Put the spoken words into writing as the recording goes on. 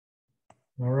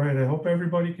All right, I hope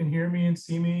everybody can hear me and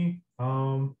see me.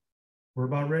 We're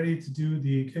about ready to do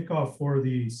the kickoff for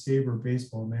the SABR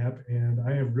Baseball Map, and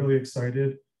I am really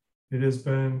excited. It has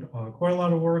been quite a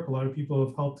lot of work. A lot of people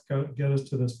have helped get us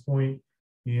to this point.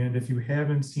 And if you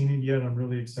haven't seen it yet, I'm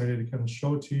really excited to kind of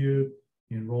show it to you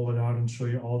and roll it out and show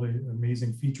you all the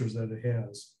amazing features that it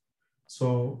has.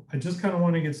 So I just kind of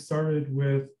want to get started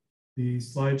with the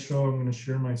slideshow. I'm going to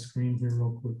share my screen here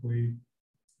real quickly.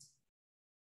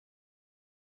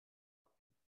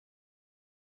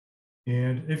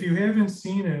 And if you haven't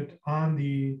seen it, on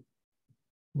the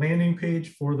landing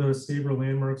page for the SABR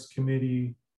Landmarks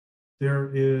Committee,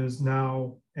 there is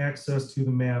now access to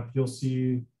the map. You'll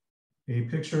see a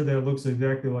picture that looks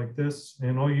exactly like this,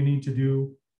 and all you need to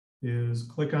do is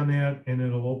click on that and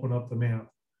it'll open up the map.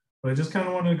 But I just kind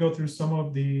of want to go through some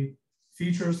of the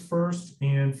features first,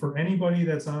 and for anybody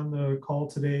that's on the call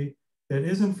today that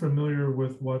isn't familiar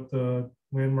with what the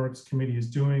Landmarks Committee is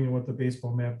doing and what the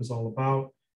baseball map is all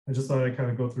about, I just thought I'd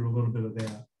kind of go through a little bit of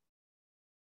that.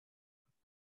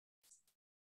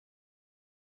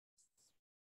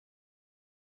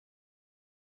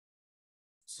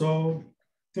 So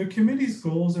the committee's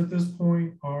goals at this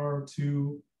point are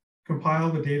to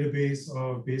compile the database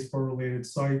of baseball-related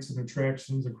sites and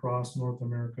attractions across North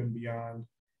America and beyond.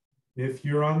 If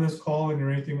you're on this call and you're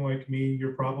anything like me,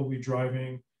 you're probably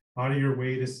driving out of your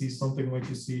way to see something like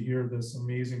you see here, this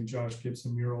amazing Josh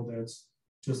Gibson mural that's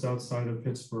just outside of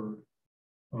Pittsburgh.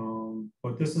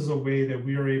 But this is a way that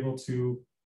we are able to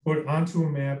put onto a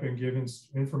map and give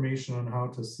information on how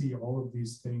to see all of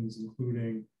these things,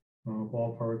 including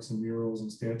ballparks and murals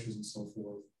and statues and so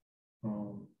forth,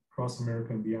 across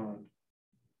America and beyond.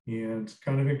 And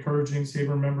kind of encouraging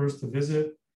SABR members to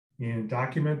visit and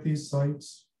document these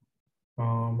sites.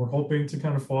 We're hoping to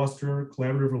kind of foster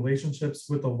collaborative relationships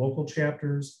with the local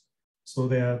chapters so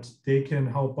that they can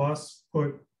help us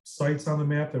put sites on the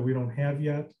map that we don't have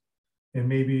yet, and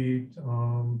maybe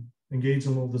engage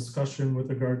in a little discussion with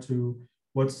regard to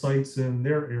what sites in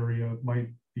their area might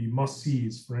be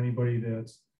must-sees for anybody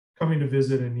that's coming to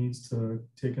visit and needs to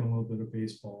take in a little bit of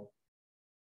baseball.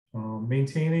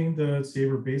 Maintaining the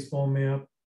SABR Baseball Map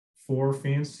for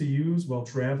fans to use while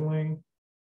traveling,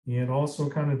 and also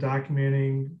kind of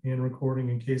documenting and recording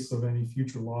in case of any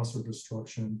future loss or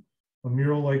destruction. A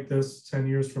mural like this 10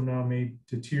 years from now may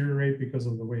deteriorate because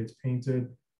of the way it's painted,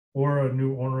 or a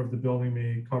new owner of the building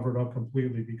may cover it up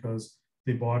completely because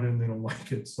they bought it and they don't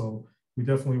like it. So we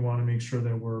definitely want to make sure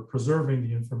that we're preserving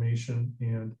the information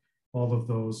and all of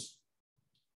those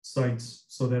sites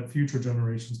so that future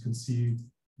generations can see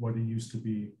what it used to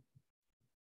be.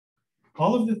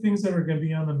 All of the things that are going to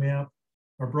be on the map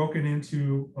are broken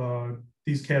into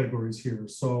these categories here.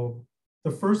 So the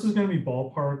first is going to be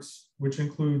ballparks, which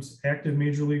includes active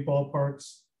major league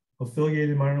ballparks,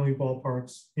 affiliated minor league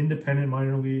ballparks, independent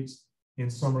minor leagues,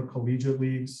 and summer collegiate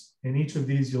leagues. And each of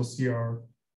these you'll see are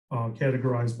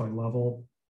categorized by level.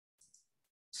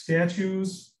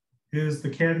 Statues is the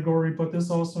category, but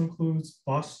this also includes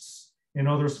busts and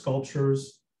other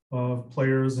sculptures of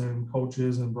players and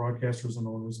coaches and broadcasters and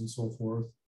owners and so forth.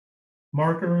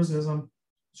 Markers, as I'm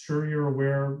sure you're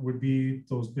aware, would be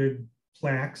those big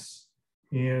plaques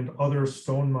and other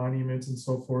stone monuments and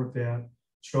so forth that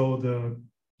show the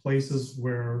places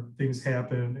where things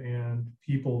happen and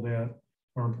people that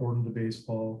are important to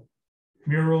baseball.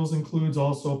 Murals includes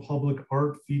also public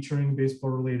art featuring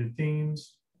baseball-related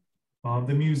themes.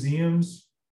 The museums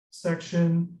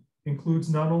section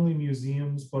includes not only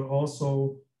museums, but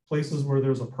also places where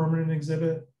there's a permanent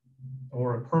exhibit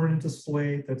or a permanent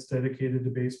display that's dedicated to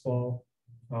baseball.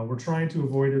 We're trying to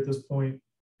avoid at this point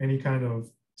any kind of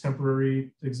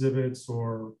temporary exhibits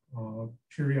or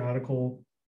periodical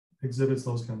exhibits,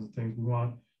 those kinds of things. We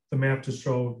want the map to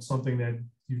show something that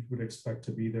you would expect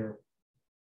to be there.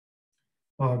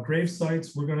 Grave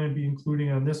sites, we're going to be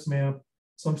including on this map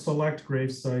some select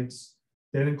grave sites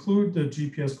that include the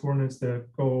GPS coordinates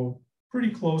that go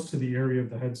pretty close to the area of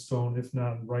the headstone, if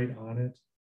not right on it.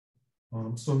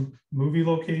 Some movie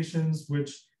locations,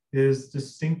 which is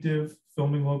distinctive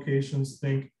filming locations,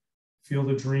 think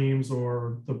Field of Dreams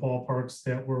or the ballparks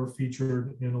that were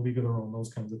featured in A League of Their Own,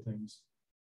 those kinds of things.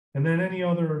 And then any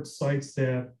other sites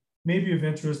that may be of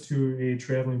interest to a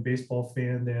traveling baseball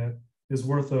fan that is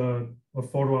worth a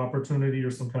photo opportunity or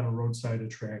some kind of roadside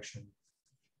attraction.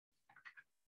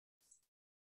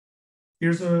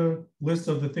 Here's a list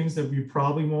of the things that we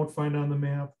probably won't find on the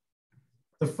map.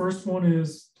 The first one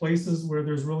is places where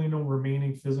there's really no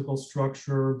remaining physical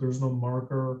structure, there's no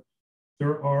marker.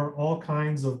 There are all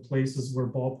kinds of places where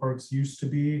ballparks used to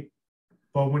be,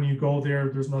 but when you go there,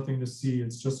 there's nothing to see.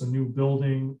 It's just a new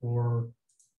building or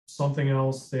something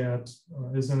else that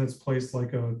is in its place,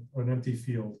 like an empty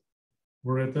field.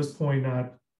 We're at this point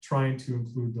not trying to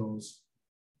include those.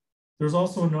 There's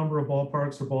also a number of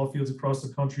ballparks or ball fields across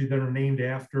the country that are named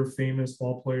after famous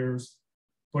ball players.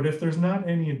 But if there's not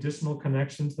any additional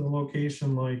connection to the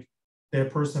location, like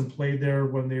that person played there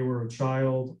when they were a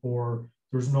child, or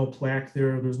there's no plaque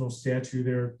there, there's no statue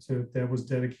there that was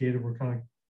dedicated, we're kind of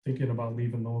thinking about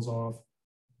leaving those off.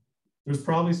 There's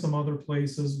probably some other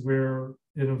places where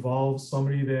it involves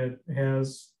somebody that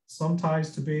has some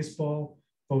ties to baseball,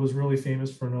 but was really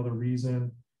famous for another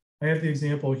reason. I have the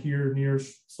example here near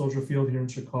Soldier Field here in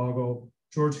Chicago.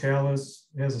 George Halas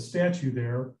has a statue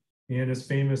there and is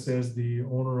famous as the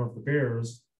owner of the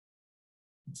Bears.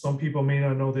 Some people may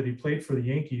not know that he played for the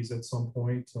Yankees at some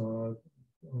point,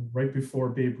 right before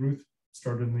Babe Ruth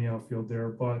started in the outfield there,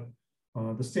 but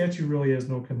the statue really has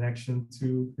no connection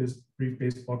to his brief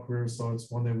baseball career, so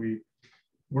it's one that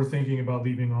we're thinking about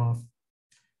leaving off.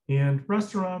 And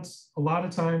restaurants, a lot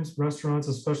of times restaurants,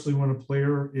 especially when a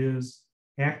player is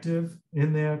active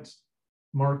in that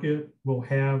market, will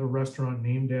have a restaurant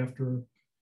named after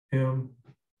him,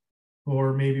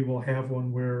 or maybe we'll have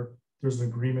one where there's an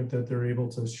agreement that they're able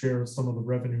to share some of the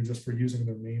revenue just for using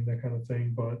their name, that kind of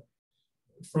thing. But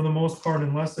for the most part,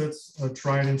 unless it's a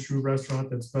tried and true restaurant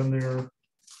that's been there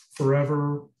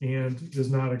forever and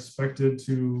is not expected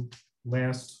to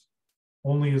last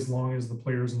only as long as the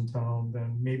players in town,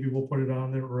 then maybe we'll put it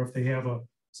on there. Or if they have a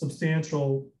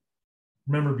substantial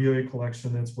memorabilia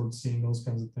collection that's worth seeing, those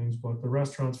kinds of things. But the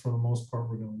restaurants, for the most part,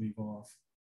 we're going to leave off.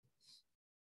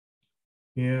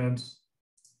 And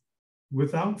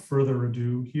without further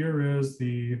ado, here is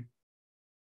the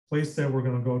place that we're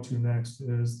going to go to next,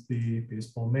 is the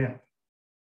baseball map.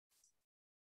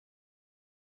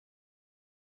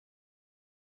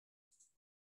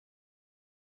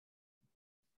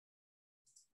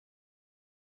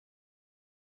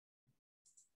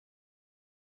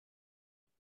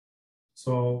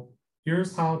 So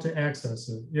here's how to access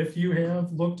it. If you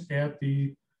have looked at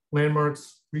the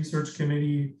Landmarks Research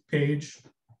Committee page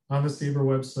on the SABR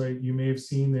website, you may have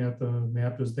seen that the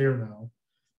map is there now.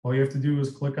 All you have to do is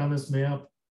click on this map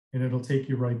and it'll take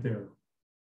you right there.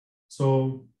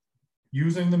 So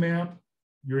using the map,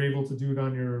 you're able to do it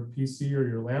on your PC or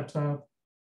your laptop,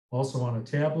 also on a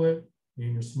tablet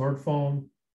and your smartphone.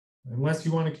 Unless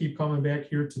you want to keep coming back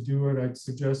here to do it, I'd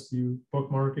suggest you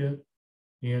bookmark it.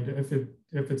 And if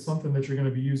it's something that you're going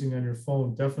to be using on your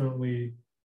phone, definitely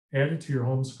add it to your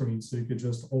home screen so you could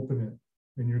just open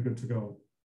it and you're good to go.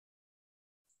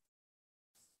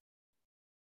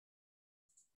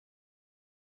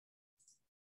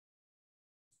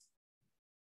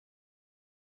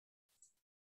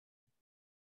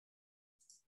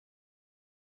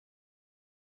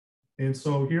 And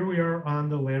so here we are on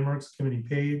the Landmarks Committee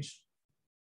page.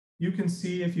 You can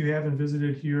see, if you haven't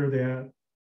visited here, that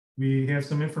we have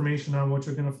some information on what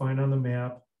you're going to find on the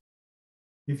map.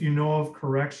 If you know of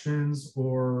corrections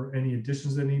or any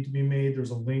additions that need to be made,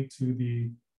 there's a link to the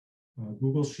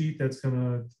Google Sheet that's going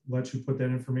to let you put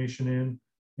that information in.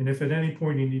 And if at any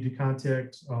point you need to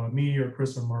contact me or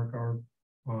Chris or Mark,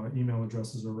 our email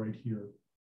addresses are right here.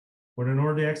 But in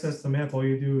order to access the map, all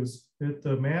you do is hit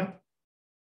the map.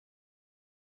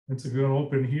 It's going to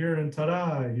open here, and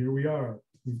ta-da, here we are.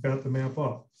 We've got the map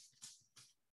up.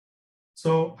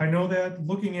 So I know that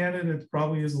looking at it, it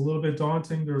probably is a little bit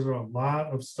daunting. There's a lot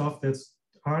of stuff that's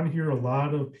on here, a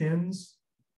lot of pins.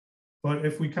 But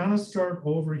if we kind of start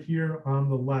over here on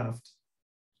the left,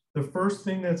 the first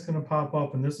thing that's going to pop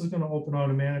up, and this is going to open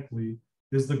automatically,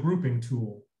 is the grouping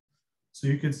tool. So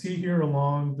you can see here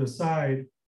along the side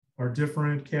are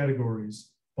different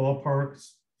categories: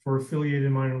 ballparks for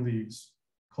affiliated minor leagues,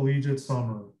 collegiate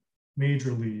summer,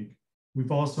 major league.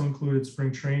 We've also included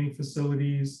spring training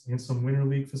facilities and some winter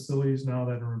league facilities now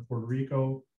that are in Puerto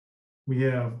Rico. We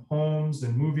have homes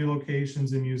and movie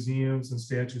locations and museums and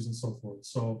statues and so forth.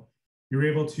 So you're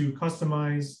able to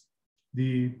customize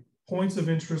the points of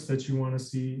interest that you want to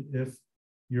see. If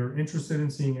you're interested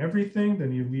in seeing everything,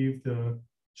 then you leave the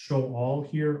show all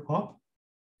here up.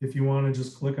 If you want to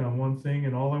just click on one thing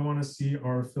and all I want to see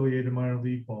are affiliated minor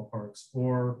league ballparks,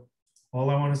 or all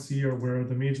I want to see are where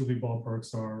the major league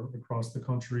ballparks are across the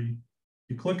country,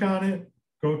 you click on it,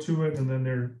 go to it, and then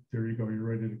there you go, you're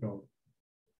ready to go.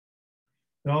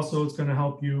 And also, it's going to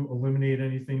help you eliminate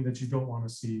anything that you don't want to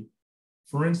see.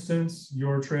 For instance,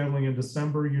 you're traveling in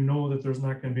December, you know that there's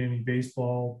not going to be any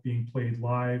baseball being played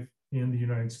live in the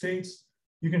United States.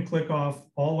 You can click off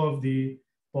all of the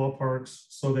ballparks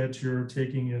so that you're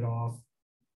taking it off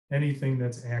anything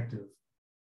that's active.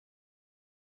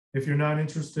 If you're not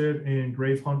interested in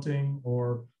grave hunting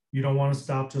or you don't want to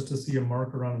stop just to see a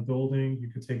marker on a building, you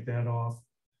could take that off.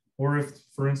 Or if,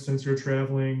 for instance, you're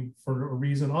traveling for a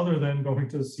reason other than going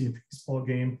to see a baseball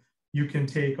game, you can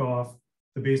take off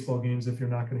the baseball games if you're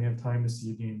not going to have time to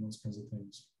see a game, those kinds of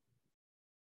things.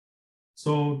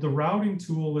 So the routing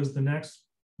tool is the next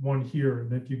one here.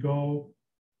 And if you go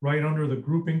right under the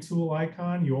grouping tool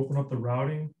icon, you open up the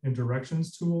routing and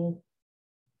directions tool.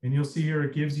 And you'll see here,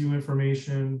 it gives you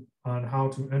information on how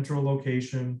to enter a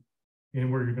location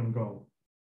and where you're going to go.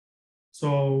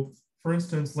 So for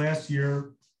instance, last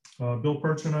year, Bill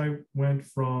Perch and I went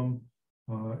from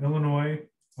Illinois.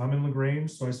 I'm in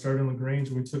LaGrange, so I started in LaGrange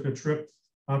and we took a trip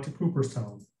out to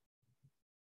Cooperstown.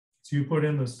 So you put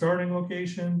in the starting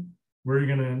location, where you're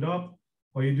going to end up.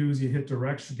 All you do is you hit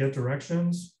get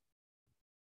directions.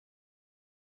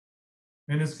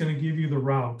 And it's going to give you the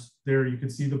route. There you can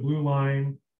see the blue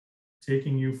line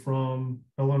taking you from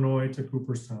Illinois to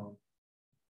Cooperstown.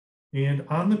 And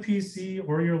on the PC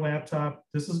or your laptop,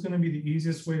 this is going to be the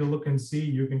easiest way to look and see.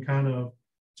 You can kind of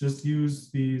just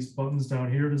use these buttons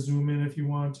down here to zoom in if you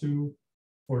want to,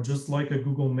 or just like a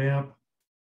Google map,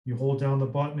 you hold down the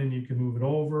button and you can move it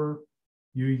over.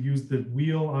 You use the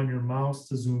wheel on your mouse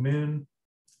to zoom in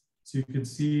so you can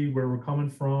see where we're coming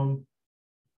from.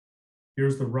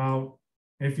 Here's the route.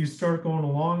 And if you start going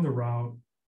along the route,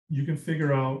 you can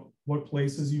figure out what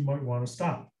places you might want to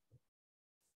stop.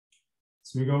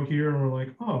 So we go here and we're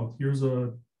like, oh, here's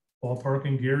a ballpark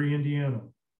in Gary, Indiana.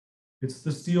 It's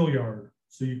the Steel Yard.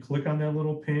 So you click on that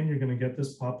little pin, you're going to get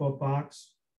this pop-up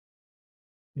box.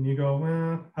 And you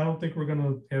go, I don't think we're going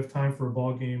to have time for a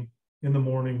ball game in the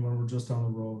morning when we're just on the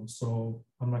road. So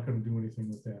I'm not going to do anything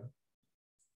with that.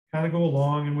 Kind of go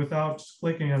along, and without just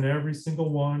clicking on every single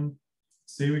one,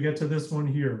 say we get to this one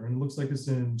here, and it looks like it's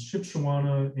in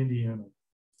Shipshewana, Indiana.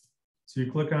 So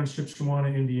you click on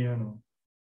Shipshewana, Indiana.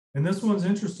 And this one's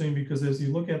interesting because as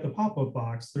you look at the pop-up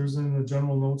box, there's in the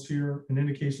general notes here an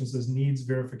indication that says needs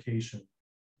verification.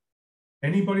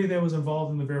 Anybody that was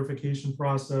involved in the verification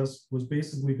process was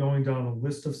basically going down a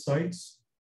list of sites,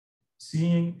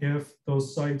 seeing if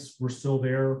those sites were still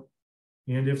there,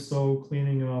 and if so,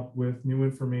 cleaning up with new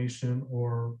information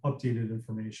or updated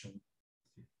information.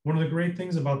 One of the great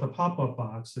things about the pop-up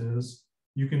box is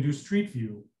you can do Street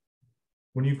View.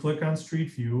 When you click on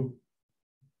Street View,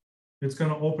 it's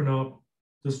going to open up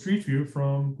the Street View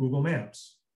from Google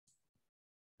Maps.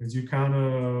 As you kind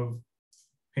of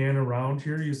pan around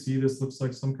here, you see this looks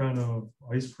like some kind of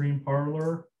ice cream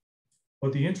parlor.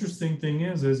 But the interesting thing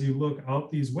is, as you look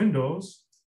out these windows,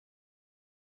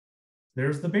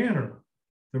 there's the banner,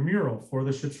 the mural for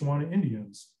the Shipshewana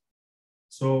Indians.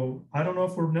 So I don't know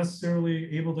if we're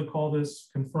necessarily able to call this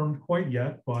confirmed quite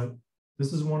yet, but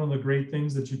this is one of the great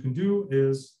things that you can do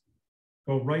is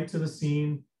go right to the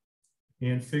scene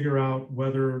and figure out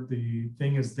whether the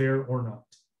thing is there or not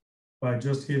by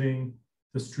just hitting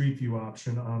the Street View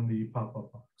option on the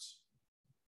pop-up box.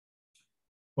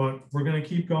 But we're going to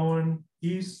keep going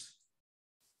east.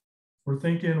 We're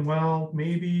thinking, well,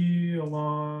 maybe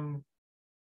along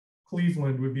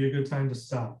Cleveland would be a good time to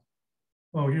stop.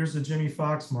 Oh, here's the Jimmy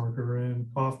Fox marker in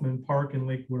Kaufman Park in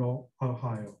Lakewood,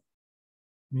 Ohio.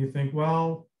 And you think,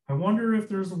 well, I wonder if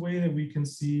there's a way that we can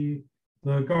see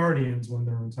the Guardians when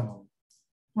they're in town.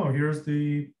 Oh, here's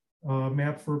the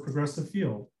map for Progressive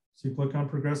Field. So you click on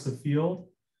Progressive Field.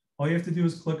 All you have to do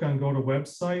is click on Go to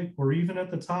Website, or even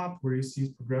at the top where you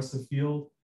see Progressive Field,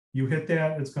 you hit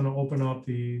that, it's going to open up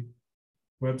the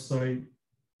website.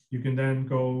 You can then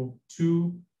go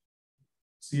to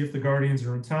see if the Guardians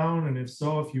are in town, and if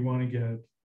so, if you want to get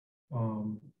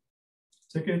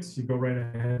tickets, you go right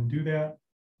ahead and do that.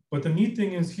 But the neat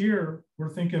thing is here, we're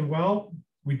thinking, well,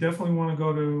 we definitely want to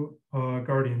go to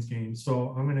Guardians game.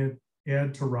 So I'm going to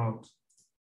add to route.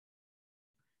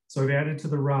 So I've added to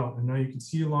the route, and now you can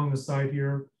see along the side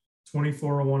here,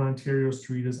 2401 Ontario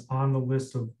Street is on the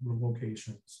list of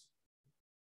locations.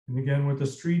 And again, with the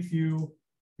Street View,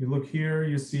 you look here,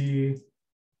 you see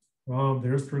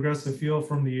there's Progressive Field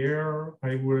from the air.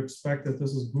 I would expect that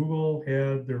this is Google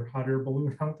had their hot air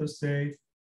balloon out this day.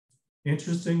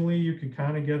 Interestingly, you can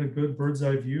kind of get a good bird's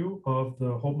eye view of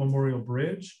the Hope Memorial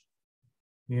Bridge.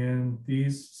 And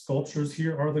these sculptures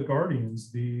here are the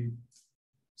Guardians, the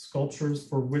sculptures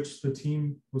for which the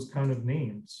team was kind of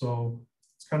named. So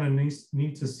it's kind of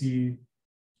neat to see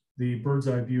the bird's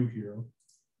eye view here.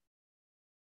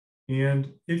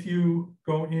 And if you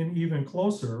go in even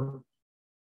closer,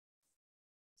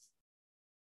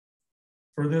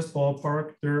 for this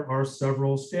ballpark, there are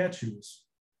several statues.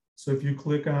 So if you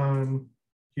click on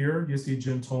here, you see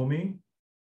Jim Thome.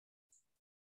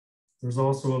 There's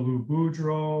also a Lou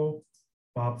Boudreau,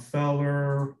 Bob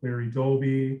Feller, Larry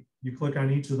Doby. You click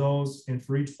on each of those, and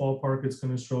for each ballpark, it's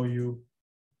going to show you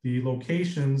the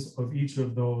locations of each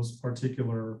of those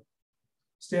particular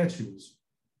statues.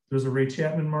 There's a Ray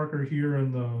Chapman marker here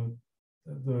in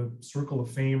the Circle of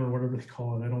Fame, or whatever they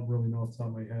call it. I don't really know off the top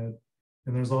of my head.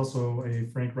 And there's also a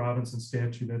Frank Robinson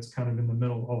statue that's kind of in the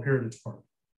middle of Heritage Park.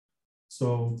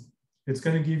 So it's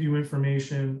going to give you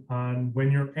information on,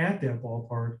 when you're at that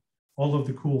ballpark, all of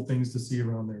the cool things to see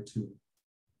around there too.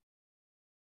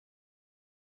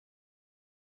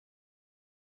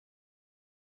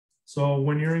 So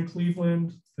when you're in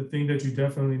Cleveland, the thing that you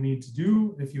definitely need to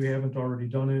do, if you haven't already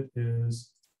done it,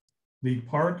 is League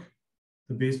Park,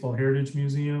 the Baseball Heritage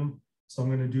Museum. So I'm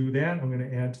going to do that. I'm going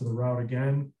to add to the route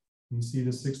again. You see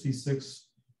the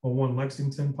 6601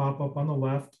 Lexington pop up on the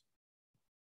left.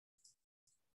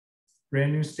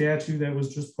 Brand new statue that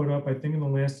was just put up, I think, in the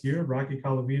last year, Rocky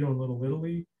Colavito in Little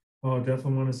Italy. Oh,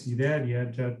 definitely want to see that. You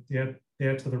add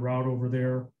that to the route over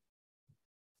there.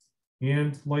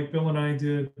 And like Bill and I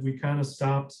did, we kind of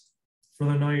stopped for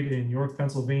the night in York,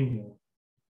 Pennsylvania.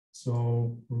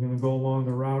 So we're going to go along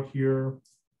the route here.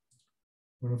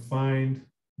 We're going to find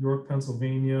York,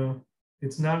 Pennsylvania.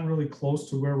 It's not really close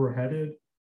to where we're headed.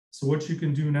 So what you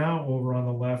can do now over on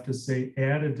the left is say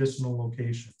add additional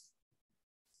location.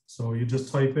 So you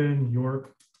just type in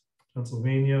York,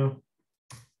 Pennsylvania,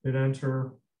 hit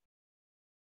enter,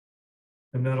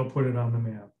 and that'll put it on the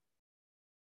map.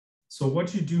 So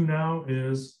what you do now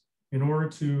is, in order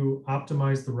to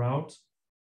optimize the route,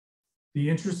 the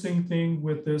interesting thing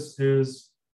with this is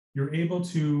you're able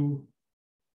to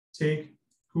take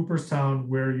Cooperstown,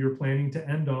 where you're planning to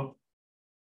end up.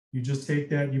 You just take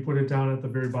that, you put it down at the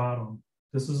very bottom.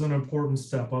 This is an important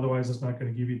step. Otherwise, it's not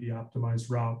going to give you the optimized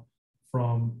route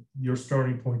from your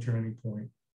starting point to any point.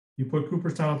 You put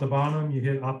Cooperstown at the bottom, you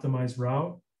hit optimize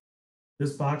route.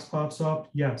 This box pops up.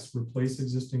 Yes, replace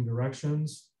existing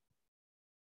directions.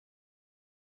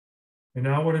 And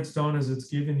now what it's done is it's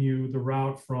given you the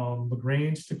route from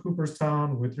LaGrange to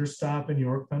Cooperstown with your stop in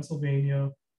York,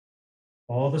 Pennsylvania,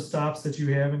 all the stops that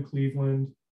you have in Cleveland,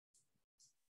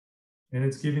 and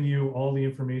it's giving you all the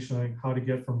information on how to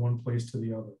get from one place to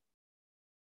the other.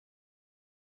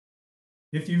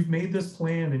 If you've made this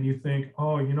plan and you think,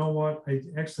 oh, you know what,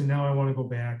 now I want to go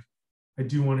back. I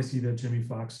do want to see that Jimmy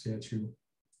Fox statue.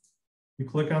 You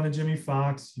click on the Jimmy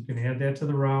Fox, you can add that to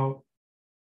the route.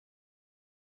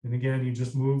 And again, you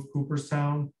just move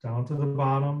Cooperstown down to the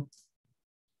bottom,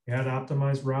 add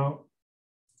optimized route,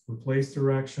 replace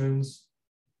directions,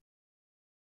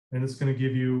 and it's going to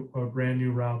give you a brand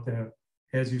new route that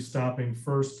has you stopping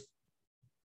first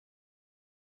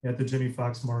at the Jimmy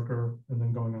Fox marker and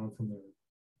then going on from there.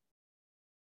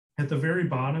 At the very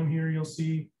bottom here, you'll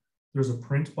see there's a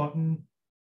print button.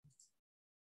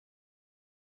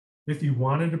 If you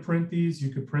wanted to print these,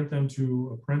 you could print them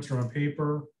to a printer on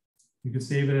paper. You could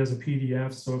save it as a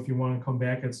PDF. So if you want to come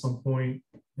back at some point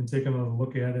and take another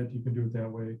look at it, you can do it that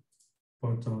way.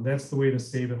 But that's the way to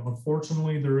save it.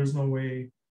 Unfortunately, there is no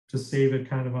way to save it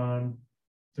kind of on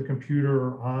the computer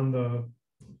or on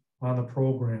the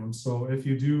program. So if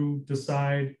you do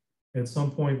decide at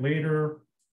some point later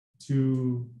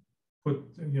to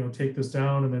take this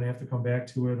down and then have to come back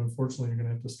to it, unfortunately, you're going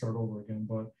to have to start over again.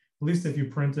 But at least if you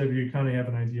print it or you kind of have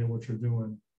an idea what you're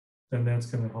doing, then that's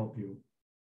going to help you.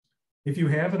 If you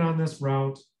have it on this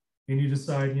route and you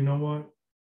decide, you know what,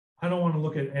 I don't want to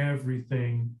look at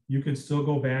everything, you could still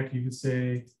go back. You could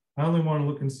say, I only want to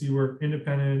look and see where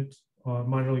independent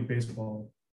minor league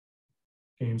baseball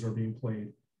games are being played.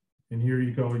 And here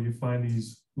you go, you find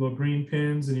these little green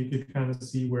pins and you could kind of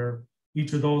see where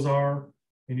each of those are,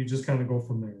 and you just kind of go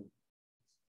from there.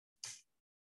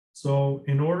 So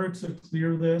in order to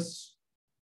clear this,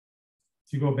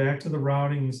 if you go back to the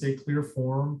routing, you say clear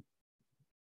form,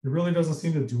 it really doesn't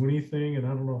seem to do anything. And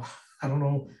I don't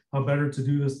know how better to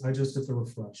do this. I just hit the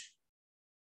refresh.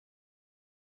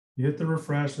 You hit the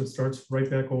refresh, it starts right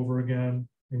back over again,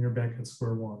 and you're back at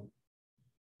square one.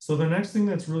 So the next thing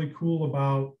that's really cool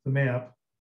about the map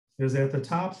is at the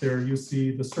top there, you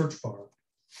see the search bar.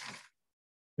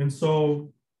 And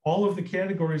so all of the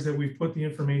categories that we've put the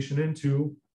information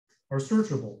into are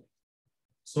searchable.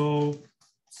 So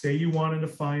say you wanted to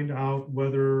find out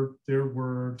whether there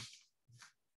were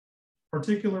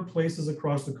particular places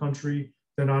across the country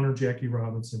that honor Jackie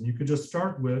Robinson. You could just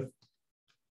start with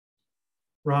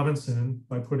Robinson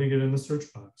by putting it in the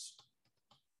search box.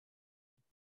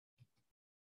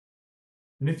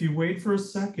 And if you wait for a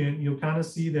second, you'll kind of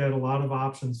see that a lot of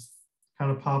options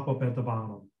kind of pop up at the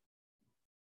bottom.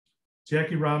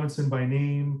 Jackie Robinson by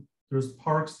name, there's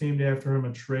parks named after him,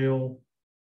 a trail.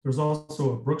 There's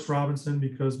also a Brooks Robinson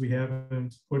because we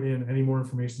haven't put in any more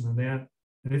information than that.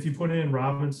 And if you put in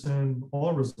Robinson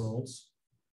all results,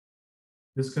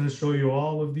 it's going to show you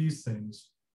all of these things,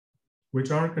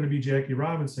 which aren't going to be Jackie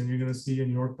Robinson. You're going to see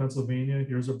in York, Pennsylvania,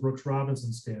 here's a Brooks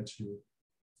Robinson statue.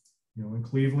 You know, in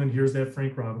Cleveland, here's that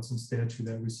Frank Robinson statue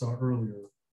that we saw earlier.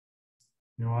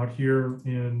 You know, out here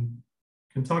in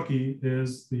Kentucky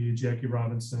is the Jackie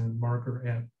Robinson marker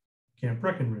at Camp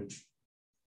Breckenridge.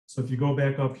 So if you go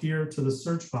back up here to the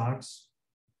search box,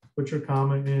 put your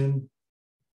comma in,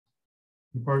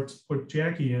 put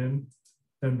Jackie in,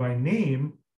 then by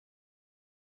name,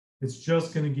 it's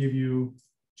just going to give you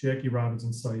Jackie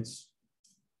Robinson sites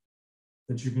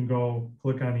that you can go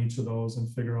click on each of those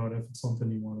and figure out if it's something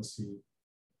you want to see.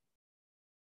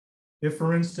 If,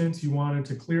 for instance, you wanted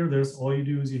to clear this, all you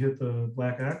do is you hit the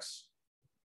black X,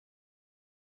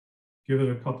 give it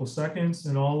a couple seconds,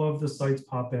 and all of the sites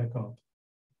pop back up.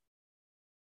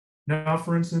 Now,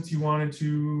 for instance, you wanted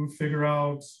to figure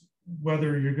out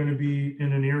whether you're going to be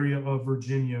in an area of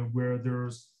Virginia where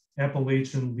there's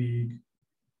Appalachian League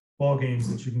ball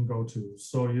games that you can go to.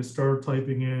 So you start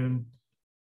typing in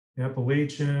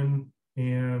Appalachian,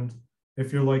 and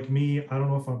if you're like me, I don't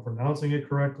know if I'm pronouncing it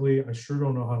correctly. I sure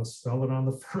don't know how to spell it on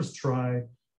the first try.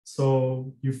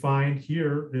 So you find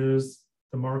here is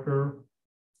the marker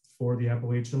for the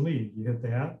Appalachian League. You hit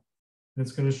that, and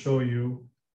it's going to show you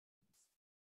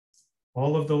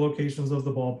all of the locations of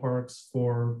the ballparks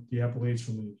for the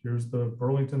Appalachian League. Here's the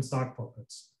Burlington Sock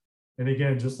Puppets. And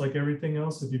again, just like everything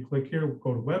else, if you click here,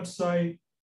 go to website.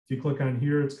 If you click on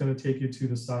here, it's going to take you to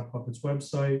the Sock Puppets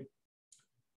website.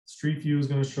 Street View is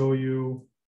going to show you,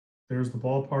 there's the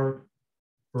ballpark,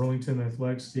 Burlington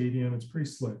Athletic Stadium. It's pretty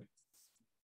slick.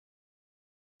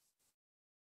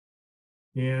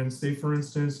 And say, for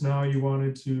instance, now you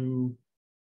wanted to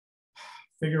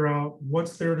figure out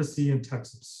what's there to see in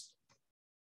Texas.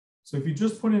 So if you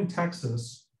just put in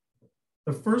Texas,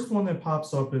 the first one that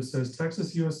pops up is says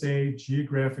Texas, USA,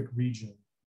 geographic region.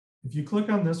 If you click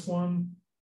on this one,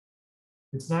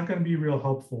 it's not going to be real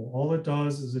helpful. All it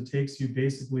does is it takes you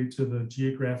basically to the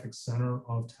geographic center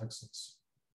of Texas.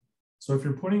 So if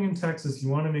you're putting in Texas, you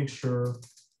want to make sure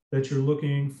that you're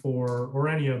looking for, or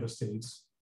any other states,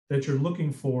 that you're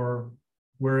looking for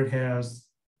where it has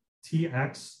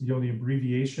TX, you know, the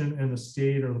abbreviation, and the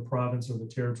state or the province or the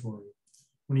territory.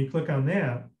 When you click on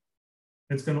that,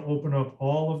 it's going to open up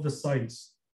all of the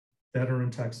sites that are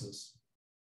in Texas.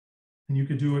 And you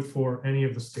could do it for any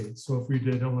of the states. So if we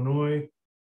did Illinois,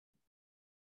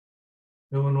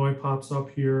 Illinois pops up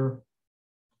here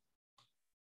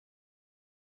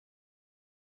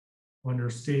under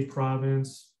state,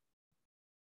 province.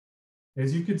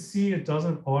 As you can see, it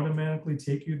doesn't automatically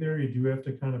take you there. You do have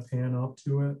to kind of pan up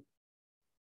to it.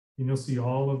 And you'll see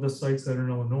all of the sites that are in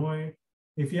Illinois.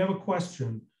 If you have a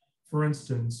question, for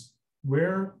instance,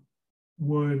 where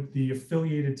would the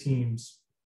affiliated teams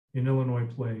in Illinois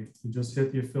play? You just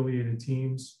hit the affiliated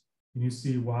teams and you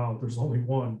see, wow, there's only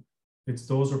one. It's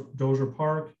Dozier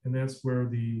Park, and that's where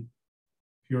the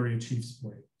Peoria Chiefs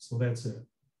play. So that's it.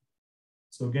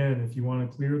 So again, if you want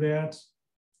to clear that,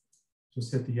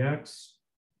 just hit the X.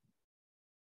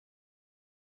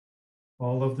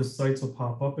 All of the sites will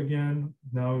pop up again.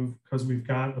 Now, because we've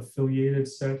got affiliated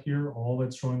set here, all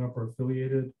that's showing up are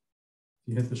affiliated.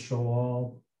 You hit the show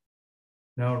all.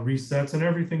 Now it resets and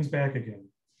everything's back again.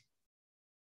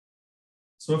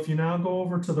 So if you now go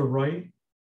over to the right,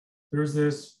 there's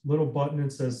this little button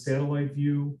that says satellite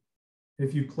view.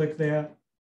 If you click that,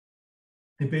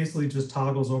 it basically just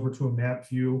toggles over to a map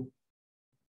view.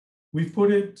 We've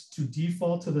put it to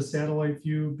default to the satellite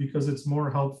view because it's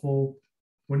more helpful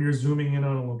when you're zooming in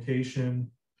on a location.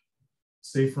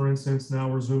 Say, for instance, now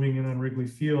we're zooming in on Wrigley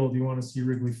Field. You want to see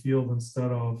Wrigley Field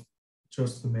instead of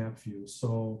just the map view.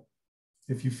 So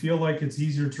if you feel like it's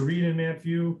easier to read in map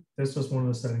view, that's just one of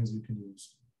the settings you can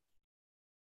use.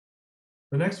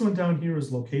 The next one down here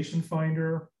is Location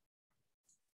Finder.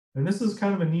 And this is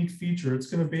kind of a neat feature. It's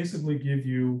going to basically give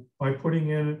you, by putting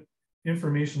in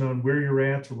information on where you're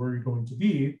at or where you're going to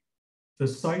be, the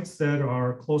sites that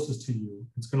are closest to you.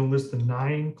 It's going to list the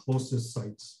 9 closest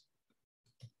sites.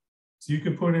 So you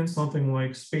could put in something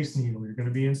like Space Needle. You're going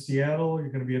to be in Seattle.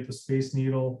 You're going to be at the Space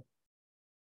Needle.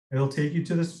 It'll take you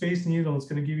to the Space Needle. It's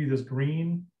going to give you this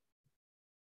green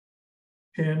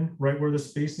pin right where the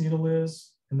Space Needle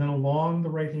is. And then along the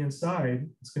right-hand side,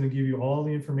 it's going to give you all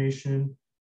the information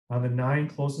on the 9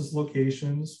 closest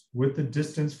locations with the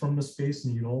distance from the Space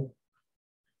Needle.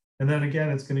 And then again,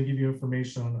 it's going to give you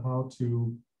information on how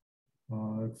to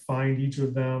find each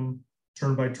of them,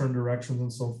 turn-by-turn directions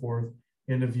and so forth,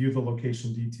 and to view the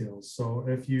location details. So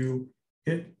if you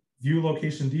hit View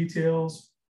Location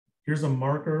Details, here's a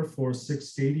marker for 6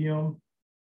 Stadium.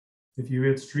 If you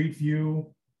hit Street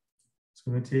View, it's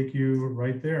going to take you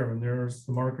right there, and there's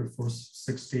the marker for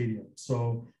 6 Stadium.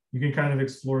 So you can kind of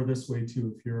explore this way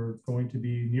too. If you're going to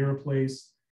be near a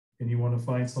place and you want to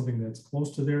find something that's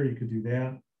close to there, you could do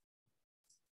that.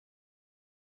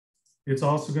 It's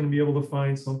also going to be able to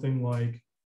find something like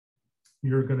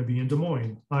you're going to be in Des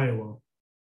Moines, Iowa.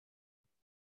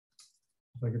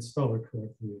 If I could spell it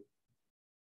correctly.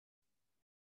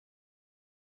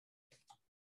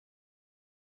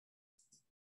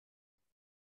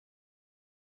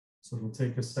 So it'll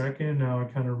take a second. Now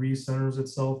it kind of recenters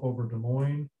itself over Des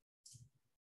Moines.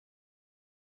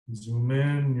 Zoom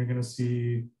in, you're going to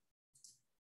see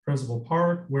Principal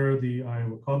Park, where the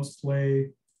Iowa Cubs play.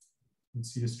 You can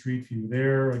see a street view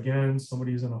there. Again,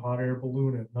 somebody's in a hot air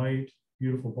balloon at night.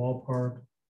 Beautiful ballpark.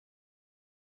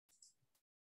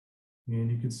 And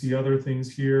you can see other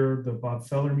things here, the Bob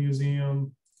Feller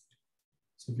Museum.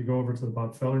 So if you go over to the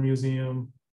Bob Feller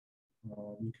Museum,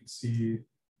 you can see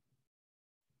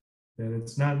that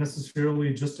it's not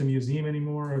necessarily just a museum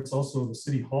anymore. It's also the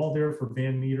city hall there for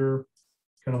Van Meter.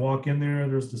 Kind of walk in there,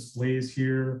 there's displays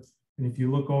here. And if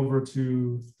you look over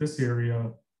to this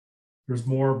area, there's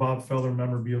more Bob Feller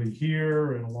memorabilia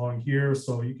here and along here.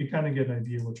 So you can kind of get an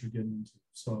idea what you're getting into.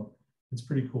 So it's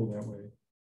pretty cool that way.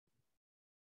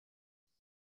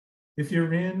 If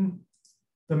you're in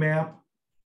the map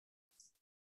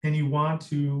and you want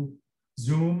to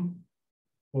zoom,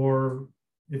 or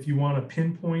if you want to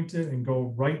pinpoint it and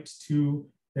go right to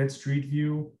that street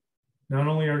view, not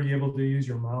only are you able to use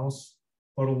your mouse,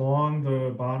 but along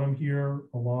the bottom here,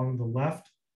 along the left,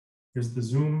 is the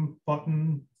zoom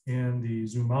button and the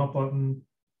zoom out button.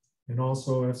 And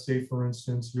also, if say for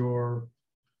instance, you're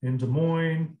in Des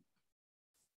Moines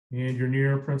and you're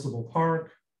near Principal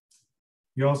Park,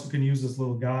 you also can use this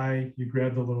little guy. You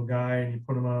grab the little guy and you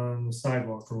put him on the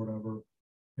sidewalk or whatever.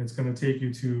 It's going to take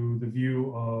you to the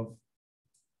view of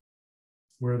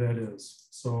where that is.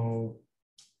 So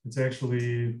it's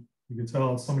actually, you can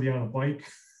tell it's somebody on a bike,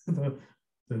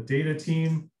 the data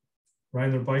team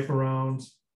riding their bike around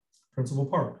Principal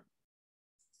Park.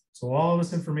 So all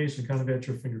this information kind of at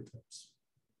your fingertips.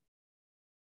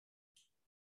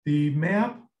 The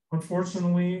map,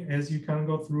 unfortunately, as you kind of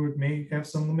go through it, may have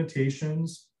some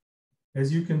limitations.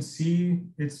 As you can see,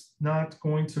 it's not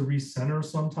going to recenter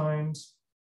sometimes.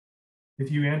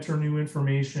 If you enter new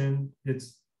information,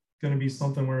 it's going to be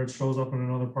something where it shows up in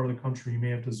another part of the country. You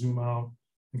may have to zoom out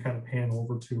and kind of pan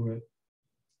over to it.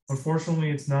 Unfortunately,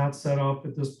 it's not set up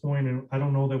at this point, and I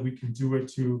don't know that we can do it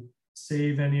to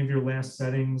save any of your last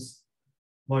settings.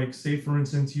 Like, say, for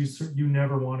instance, you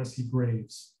never want to see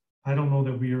graves. I don't know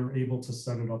that we are able to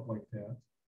set it up like that.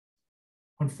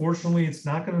 Unfortunately, it's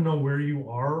not going to know where you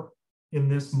are in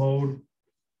this mode.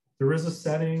 There is a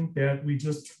setting that we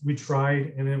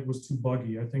tried and it was too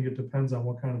buggy. I think it depends on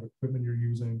what kind of equipment you're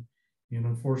using. And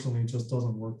unfortunately, it just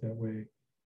doesn't work that way.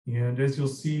 And as you'll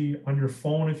see on your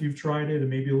phone, if you've tried it, it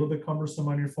may be a little bit cumbersome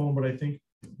on your phone, but I think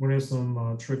we're gonna have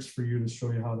some tricks for you to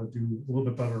show you how to do a little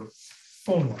bit better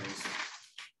phone-wise.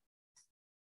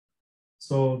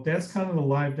 So that's kind of the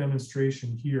live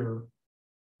demonstration here.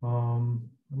 I'm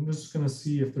just gonna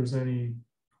see if there's any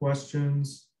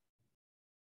questions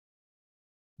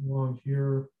along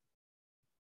here.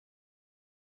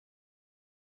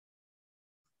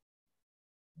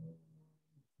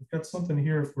 We've got something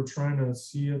here if we're trying to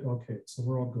see it. Okay, so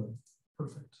we're all good.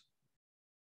 Perfect.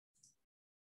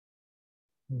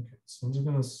 Okay, so I'm just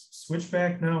going to switch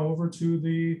back now over to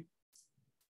the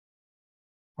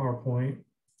PowerPoint.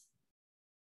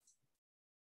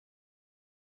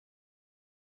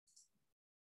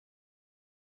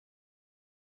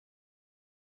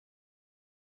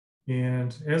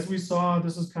 And as we saw,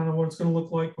 this is kind of what it's going to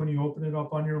look like when you open it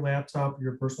up on your laptop or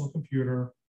your personal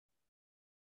computer.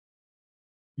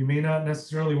 You may not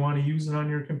necessarily want to use it on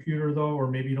your computer though,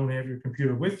 or maybe you don't have your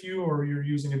computer with you, or you're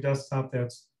using a desktop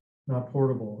that's not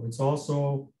portable. It's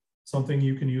also something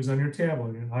you can use on your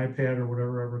tablet, an iPad or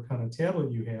whatever kind of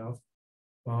tablet you have.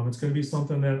 It's going to be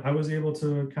something that I was able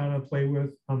to kind of play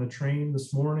with on the train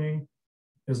this morning.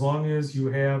 As long as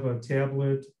you have a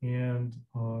tablet and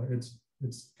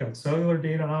it's got cellular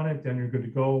data on it, then you're good to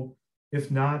go.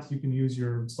 If not, you can use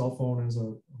your cell phone as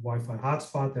a Wi-Fi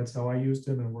hotspot. That's how I used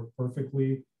it and it worked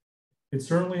perfectly. It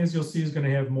certainly, as you'll see, is going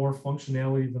to have more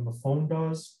functionality than the phone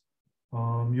does.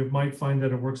 You might find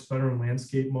that it works better in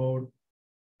landscape mode.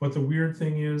 But the weird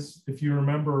thing is, if you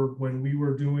remember when we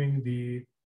were doing the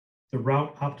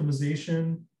route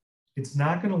optimization, it's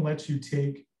not going to let you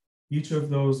take each of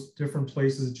those different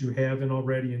places that you have in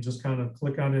already and just kind of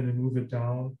click on it and move it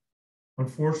down.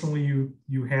 Unfortunately,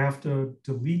 you have to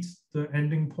delete the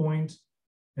ending point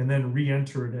and then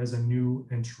re-enter it as a new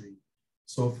entry.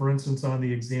 So for instance, on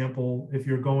the example, if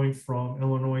you're going from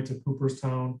Illinois to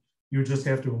Cooperstown, you just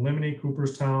have to eliminate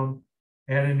Cooperstown,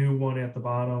 add a new one at the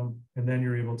bottom, and then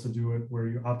you're able to do it where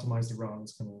you optimize the route.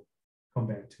 It's going to come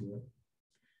back to it.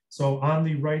 So on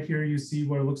the right here, you see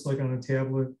what it looks like on a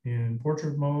tablet in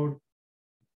portrait mode.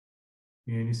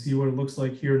 And you see what it looks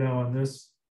like here now on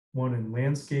this one in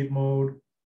landscape mode.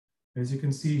 As you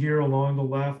can see here along the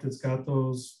left, it's got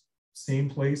those same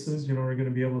places. You know, you're going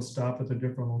to be able to stop at the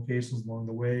different locations along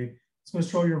the way. It's going to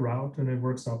show your route, and it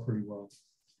works out pretty well.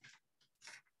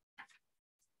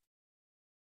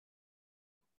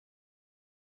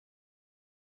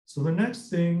 So the next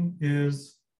thing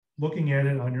is looking at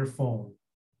it on your phone.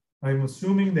 I'm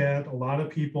assuming that a lot of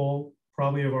people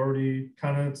probably have already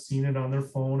kind of seen it on their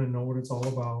phone and know what it's all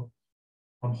about.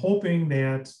 I'm hoping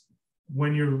that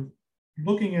when you're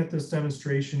looking at this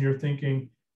demonstration, you're thinking,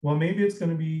 well, maybe it's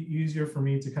going to be easier for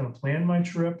me to kind of plan my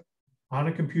trip on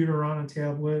a computer or on a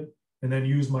tablet and then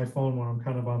use my phone when I'm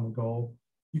kind of on the go.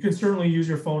 You can certainly use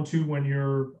your phone too when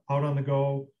you're out on the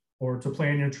go or to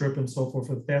plan your trip and so forth,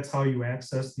 if that's how you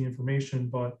access the information.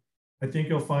 But I think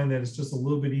you'll find that it's just a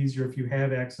little bit easier if you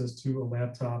have access to a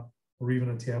laptop or even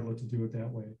a tablet to do it that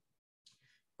way.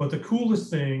 But the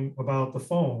coolest thing about the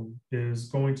phone is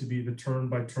going to be the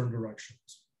turn-by-turn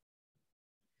directions.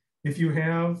 If you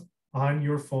have on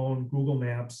your phone Google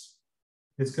Maps,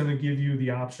 it's going to give you the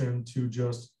option to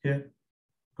just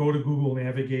go to Google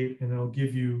Navigate, and it'll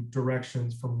give you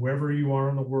directions from wherever you are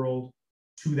in the world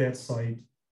to that site,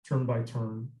 turn by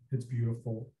turn. It's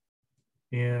beautiful.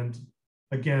 And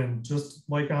again, just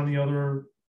like on the other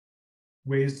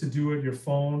ways to do it, your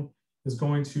phone is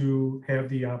going to have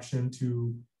the option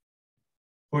to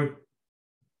put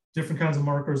different kinds of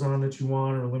markers on that you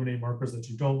want or eliminate markers that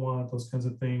you don't want, those kinds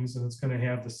of things. And it's going to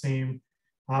have the same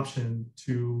option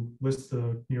to list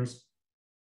the nearest.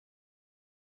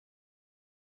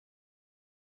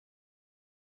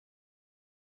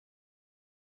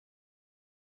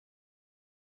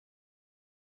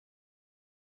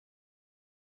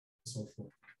 So forth.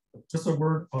 Just a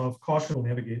word of caution,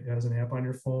 Navigate as an app on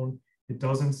your phone. It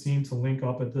doesn't seem to link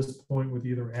up at this point with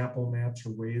either Apple Maps or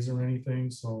Waze or anything.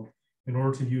 So in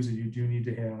order to use it, you do need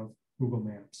to have Google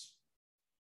Maps.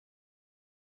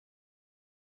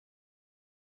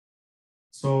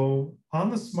 So on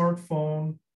the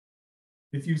smartphone,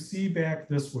 if you see back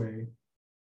this way,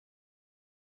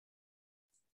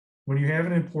 when you have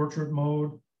it in portrait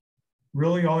mode,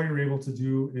 really all you're able to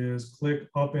do is click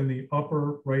up in the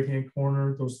upper right-hand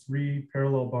corner. Those three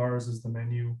parallel bars is the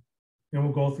menu. And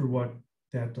we'll go through what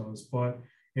that does. But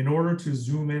in order to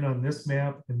zoom in on this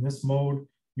map in this mode,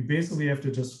 you basically have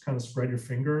to just kind of spread your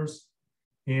fingers.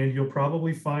 And you'll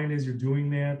probably find as you're doing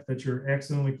that, that you're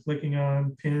accidentally clicking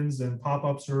on pins and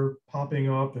pop-ups are popping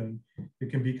up, and it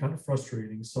can be kind of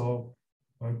frustrating. So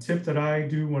a tip that I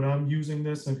do when I'm using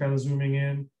this and kind of zooming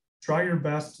in, try your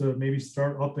best to maybe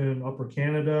start up in Upper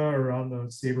Canada or on the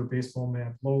SABR Baseball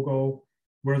Map logo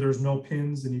where there's no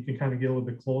pins, and you can kind of get a little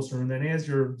bit closer. And then as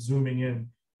you're zooming in,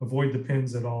 avoid the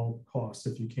pins at all costs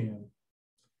if you can.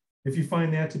 If you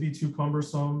find that to be too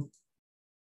cumbersome,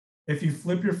 if you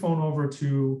flip your phone over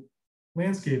to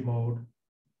landscape mode,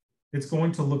 it's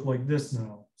going to look like this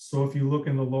now. So if you look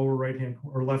in the lower right-hand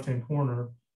or left-hand corner,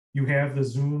 you have the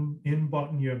zoom in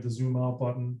button, you have the zoom out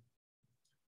button,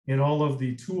 and all of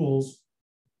the tools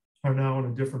are now in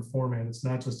a different format. It's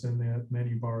not just in that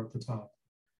menu bar at the top.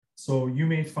 So you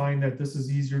may find that this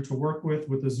is easier to work with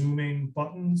the zooming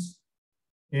buttons.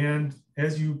 And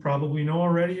as you probably know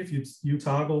already, if you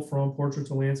toggle from portrait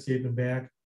to landscape and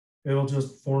back, it'll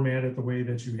just format it the way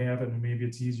that you have it. And maybe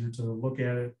it's easier to look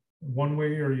at it one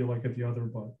way or you like it the other,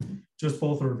 but just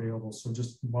both are available. So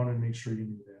just wanted to make sure you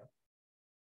knew that.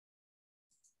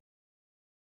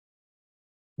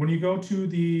 When you go to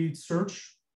the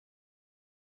search,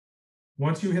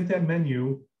 once you hit that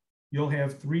menu, you'll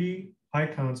have three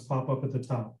icons pop up at the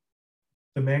top.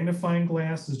 The magnifying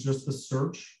glass is just the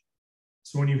search.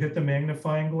 So when you hit the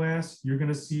magnifying glass, you're going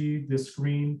to see the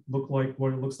screen look like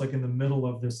what it looks like in the middle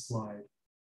of this slide.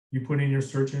 You put in your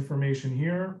search information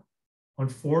here.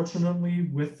 Unfortunately,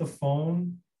 with the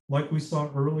phone, like we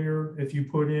saw earlier, if you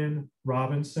put in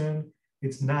Robinson,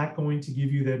 it's not going to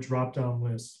give you that drop-down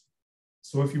list.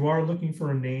 So if you are looking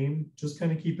for a name, just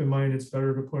kind of keep in mind it's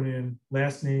better to put in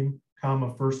last name,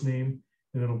 comma, first name,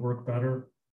 and it'll work better.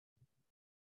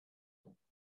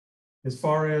 As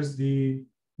far as the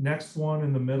next one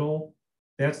in the middle,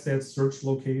 that's that search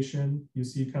location. You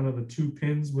see kind of the two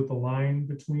pins with the line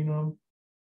between them.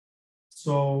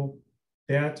 So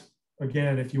that,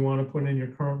 again, if you want to put in your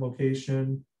current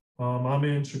location, I'm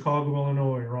in Chicago,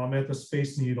 Illinois, or I'm at the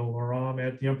Space Needle, or I'm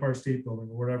at the Empire State Building,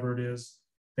 or whatever it is,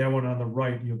 that one on the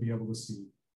right, you'll be able to see.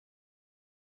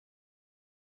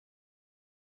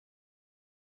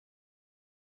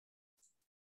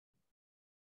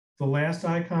 The last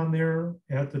icon there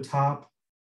at the top,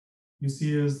 you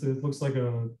see is it looks like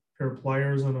a pair of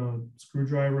pliers and a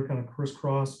screwdriver kind of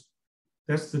crisscrossed.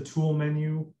 That's the tool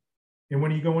menu. And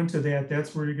when you go into that,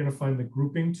 that's where you're going to find the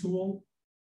grouping tool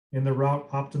and the route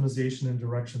optimization and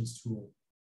directions tool.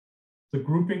 The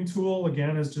grouping tool,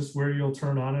 again, is just where you'll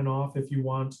turn on and off if you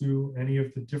want to, any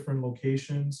of the different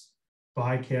locations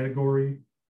by category.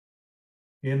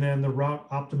 And then the route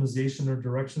optimization or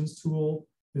directions tool,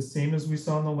 the same as we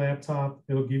saw on the laptop.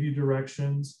 It'll give you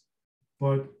directions,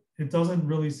 but it doesn't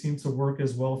really seem to work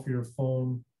as well for your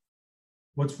phone.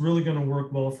 What's really going to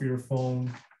work well for your phone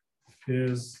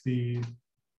is the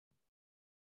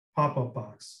pop-up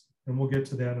box, and we'll get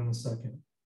to that in a second.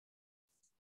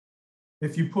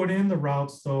 If you put in the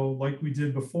routes, though, like we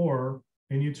did before,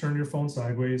 and you turn your phone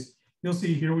sideways, you'll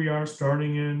see here we are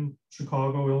starting in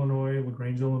Chicago, Illinois,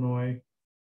 LaGrange, Illinois.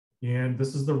 And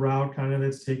this is the route kind of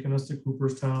that's taken us to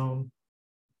Cooperstown.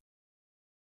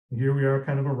 And here we are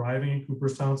kind of arriving in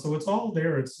Cooperstown. So it's all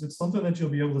there. It's something that you'll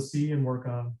be able to see and work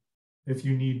on if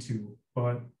you need to.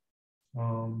 But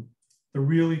the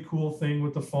really cool thing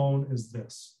with the phone is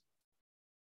this.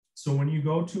 So when you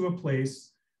go to a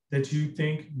place that you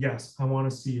think, yes, I want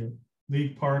to see it,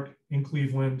 League Park in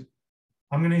Cleveland,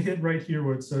 I'm going to hit right here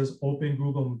where it says open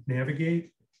Google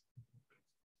Navigate,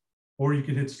 or you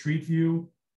could hit Street View.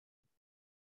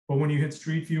 But when you hit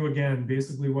Street View, again,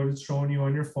 basically what it's showing you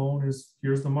on your phone is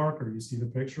here's the marker. You see the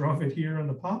picture of it here on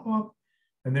the pop-up,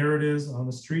 and there it is on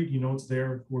the street. You know it's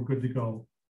there. We're good to go.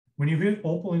 When you hit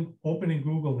open in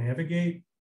Google Navigate,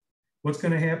 what's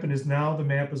going to happen is now the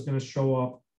map is going to show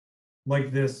up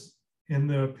like this in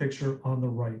the picture on the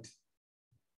right.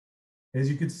 As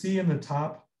you can see in the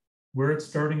top, where it's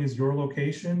starting is your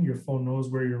location. Your phone knows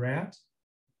where you're at.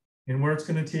 And where it's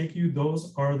going to take you,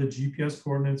 those are the GPS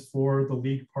coordinates for the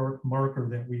League Park marker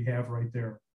that we have right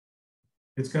there.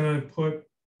 It's going to put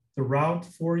the route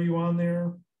for you on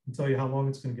there and tell you how long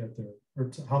it's going to get there,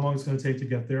 or how long it's going to take to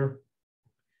get there.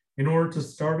 In order to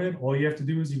start it, all you have to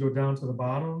do is you go down to the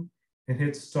bottom and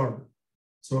hit start.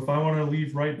 So if I want to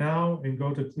leave right now and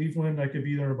go to Cleveland, I could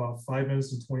be there in about 5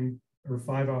 minutes and 20, or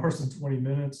 5 hours and 20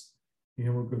 minutes,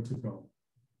 and we're good to go.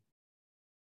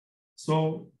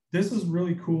 So this is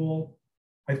really cool.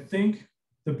 I think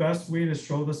the best way to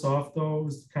show this off, though,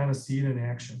 is to kind of see it in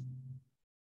action.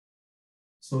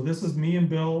 So this is me and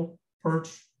Bill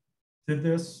Perch did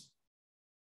this,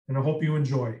 and I hope you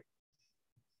enjoy.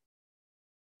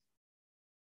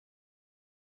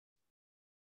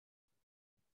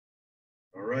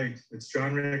 All right, it's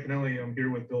John Racanelli. I'm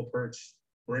here with Bill Perch.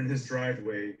 We're in his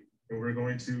driveway, and we're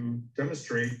going to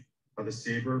demonstrate how the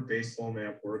SABR Baseball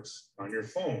Map works on your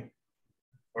phone.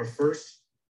 Our first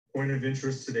point of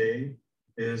interest today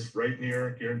is right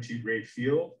near Guaranteed Rate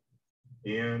Field,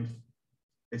 and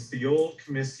it's the old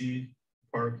Comiskey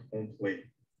Park home plate.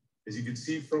 As you can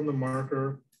see from the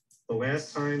marker, the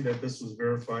last time that this was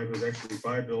verified was actually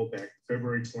by Bill back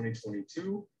February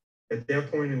 2022. At that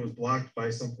point, it was blocked by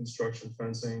some construction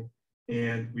fencing,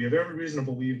 and we have every reason to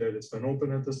believe that it's been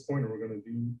open at this point, and we're going to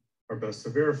do our best to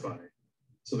verify.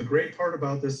 So the great part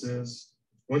about this is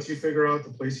once you figure out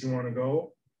the place you want to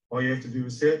go, all you have to do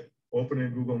is hit open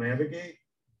in Google Navigate.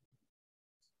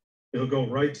 It'll go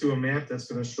right to a map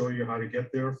that's going to show you how to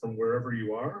get there from wherever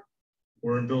you are.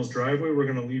 We're in Bill's driveway. We're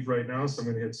going to leave right now, so I'm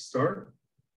going to hit start.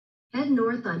 Head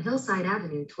north on Hillside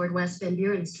Avenue toward West Van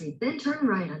Buren Street, then turn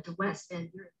right onto West Van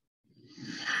Buren.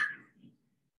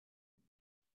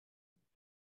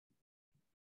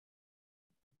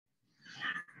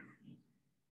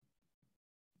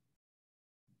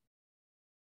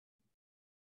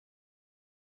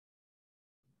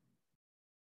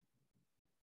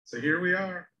 So here we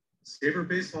are. SABR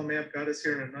Baseball Map got us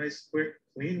here in a nice, quick,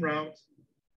 clean route.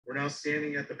 We're now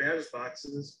standing at the batter's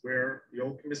boxes where the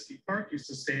old Comiskey Park used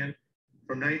to stand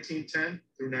from 1910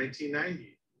 through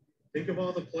 1990. Think of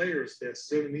all the players that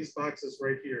stood in these boxes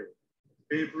right here.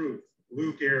 Babe Ruth,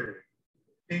 Lou Gehrig,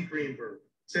 Hank Greenberg,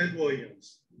 Ted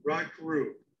Williams, Rod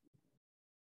Carew,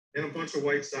 and a bunch of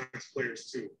White Sox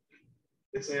players too.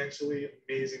 It's actually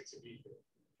amazing to be here.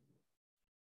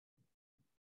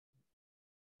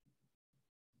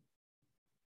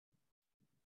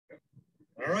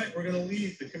 All right, we're going to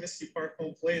leave the Comiskey Park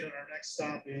home plate, and our next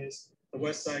stop is the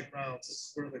West Side grounds. This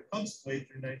is where the Cubs played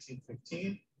through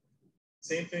 1915.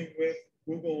 Same thing with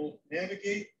Google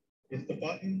Navigate. Hit the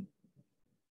button.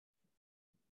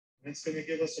 And it's going to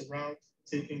give us a route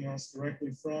taking us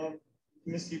directly from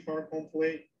Comiskey Park home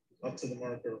plate up to the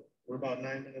marker. We're about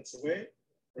 9 minutes away.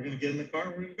 We're going to get in the car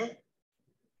and we're going to go.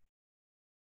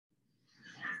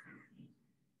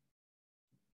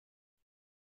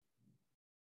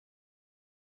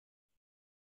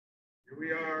 Here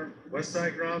we are, West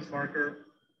Side Grounds marker.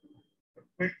 A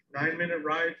quick 9-minute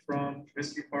ride from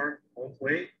Comiskey Park home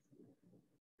plate. You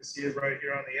can see it right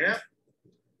here on the app.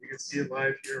 You can see it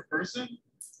live here in person.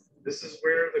 This is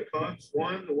where the Cubs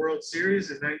won the World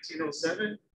Series in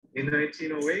 1907, in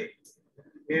 1908.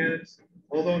 And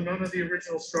although none of the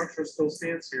original structure still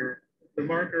stands here, the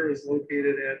marker is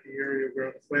located at the area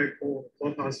where the flagpole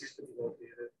and the clubhouse used to be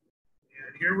located.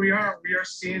 And here we are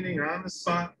standing on the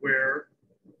spot where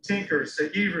Tinker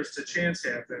said Evers to Chance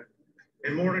happened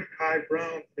and Mordecai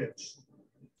Brown pitched.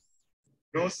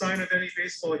 No sign of any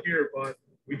baseball here, but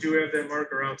we do have that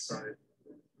marker outside.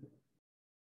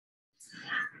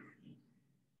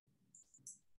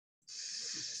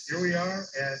 Here we are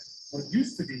at what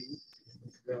used to be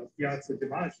the Piazza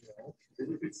DiMaggio. As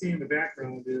you can see in the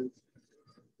background is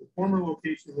the former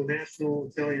location of the National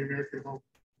Italian-American Home.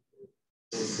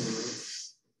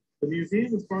 The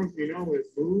museum, as far as we know, is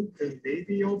moved and may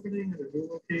be opening in a new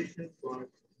location, but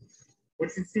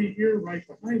what you see here right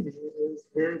behind me is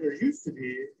where there used to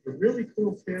be a really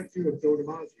cool statue of Joe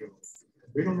DiMaggio.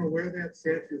 We don't know where that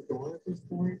statue is going at this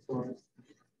point, but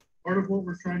part of what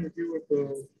we're trying to do with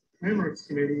the Landmarks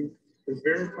Committee is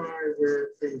verify where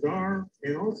things are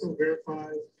and also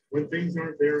verify when things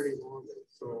aren't there any longer.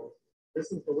 So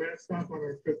this is the last stop on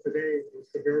our trip today, is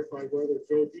to verify whether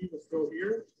Joe D was still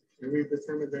here, and we've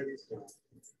determined that he's not.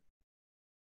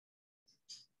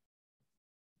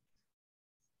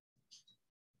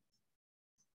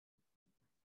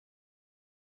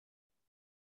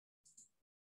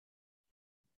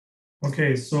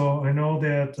 Okay, so I know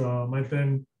that I've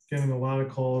been getting a lot of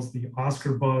calls. The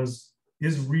Oscar buzz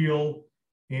is real,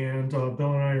 and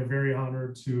Bill and I are very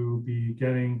honored to be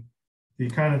getting the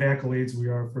kind of accolades we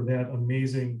are for that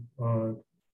amazing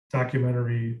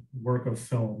documentary work of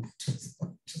film.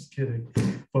 Just kidding.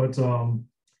 But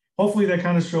hopefully that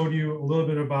kind of showed you a little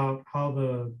bit about how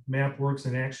the map works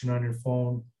in action on your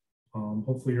phone.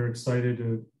 Hopefully you're excited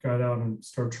to get out and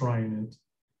start trying it.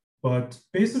 But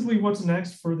basically what's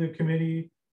next for the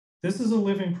committee, this is a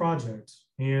living project.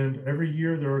 And every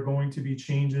year there are going to be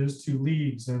changes to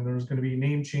leagues, and there's going to be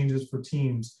name changes for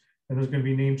teams, and there's going to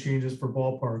be name changes for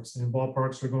ballparks, and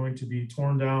ballparks are going to be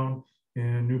torn down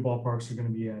and new ballparks are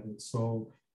going to be added.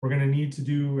 So we're going to need to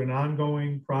do an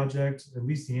ongoing project, at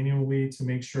least annually, to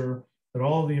make sure that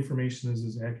all of the information is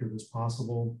as accurate as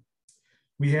possible.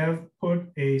 We have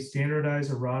put a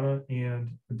standardized errata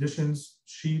and additions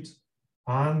sheet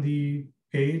on the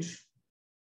page,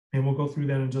 and we'll go through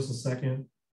that in just a second.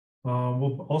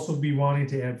 We'll also be wanting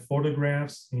to add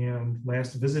photographs and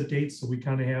last visit dates, so we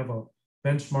kind of have a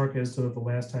benchmark as to the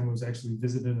last time it was actually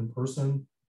visited in person.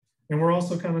 And we're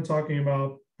also kind of talking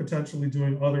about potentially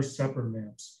doing other separate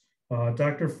maps.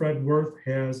 Dr. Fred Worth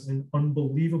has an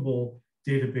unbelievable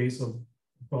database of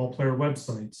ball player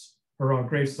websites or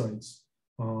grave sites.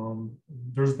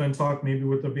 There's been talk maybe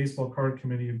with the baseball card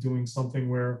committee of doing something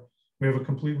where we have a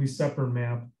completely separate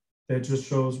map that just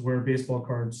shows where baseball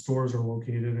card stores are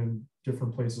located in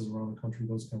different places around the country,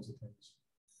 those kinds of things.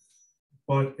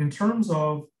 But in terms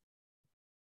of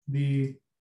the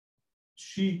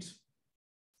sheet,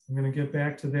 I'm going to get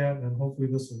back to that, and hopefully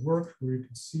this will work where you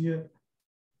can see it.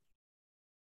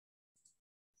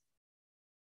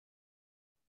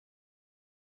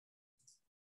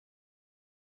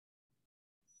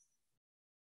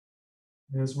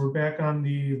 As we're back on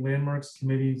the Landmarks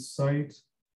Committee site,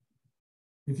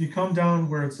 if you come down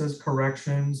where it says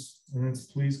corrections, and it's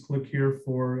please click here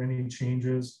for any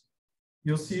changes,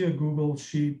 you'll see a Google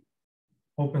sheet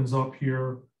opens up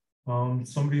here.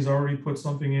 Somebody's already put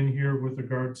something in here with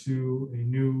regard to a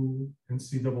new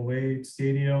NCAA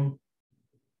stadium.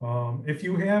 If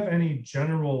you have any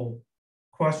general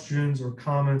questions or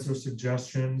comments or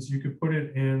suggestions, you could put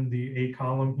it in the A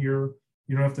column here.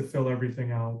 You don't have to fill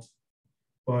everything out,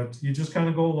 but you just kind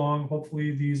of go along.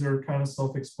 Hopefully these are kind of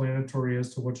self-explanatory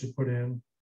as to what you put in.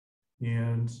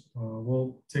 And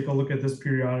we'll take a look at this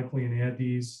periodically and add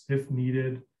these if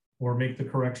needed, or make the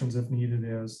corrections if needed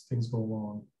as things go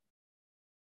along.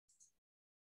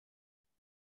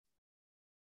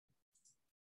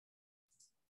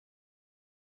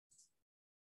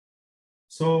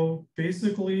 So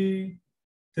basically,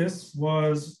 this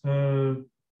was a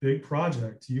big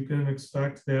project. You can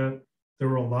expect that there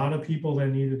were a lot of people that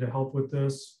needed to help with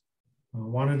this.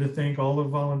 Wanted to thank all the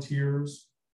volunteers.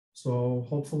 So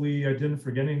hopefully I didn't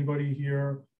forget anybody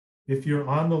here. If you're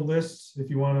on the list, if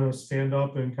you want to stand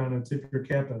up and kind of tip your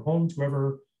cap at home to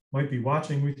whoever might be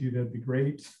watching with you, that'd be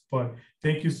great. But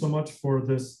thank you so much for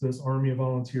this army of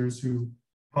volunteers who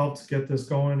helped get this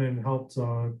going and helped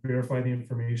verify the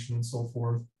information and so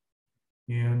forth.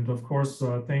 And of course,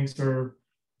 thanks are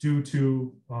due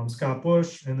to Scott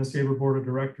Bush and the SABR Board of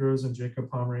Directors and Jacob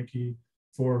Pomeranke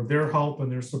for their help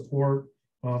and their support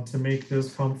to make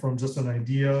this come from just an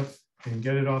idea and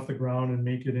get it off the ground and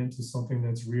make it into something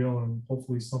that's real and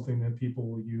hopefully something that people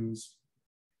will use.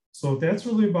 So that's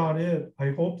really about it. I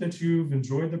hope that you've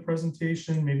enjoyed the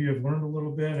presentation. Maybe you've learned a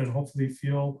little bit and hopefully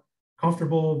feel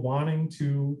comfortable wanting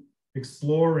to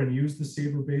explore and use the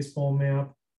SABR Baseball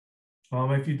Map.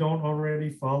 If you don't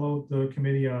already follow the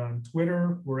committee on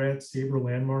Twitter, we're at SABR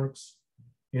Landmarks.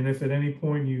 And if at any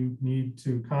point you need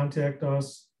to contact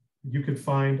us, you could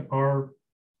find our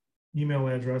email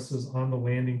addresses on the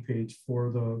landing page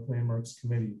for the Landmarks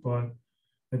Committee. But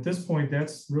at this point,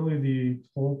 that's really the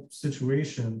whole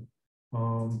situation.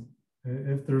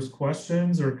 If there's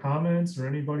questions or comments or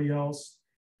anybody else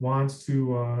wants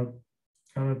to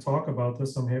kind of talk about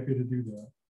this, I'm happy to do that.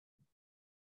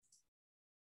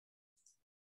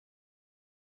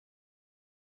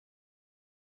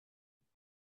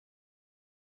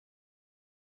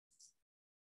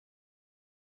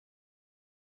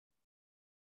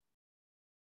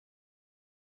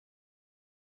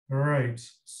 All right,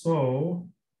 so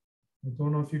I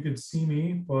don't know if you could see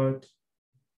me, but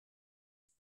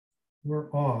we're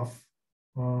off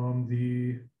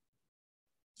the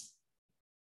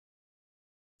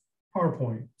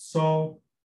PowerPoint. So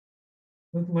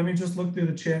let me just look through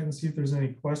the chat and see if there's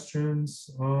any questions.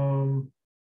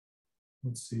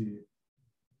 Let's see.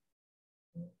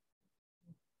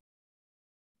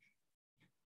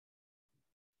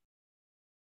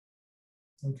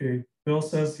 Okay, Bill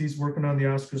says he's working on the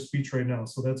Oscar speech right now,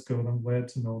 so that's good. I'm glad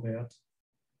to know that.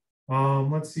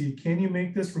 Let's see, can you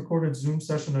make this recorded Zoom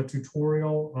session a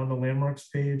tutorial on the Landmarks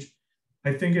page?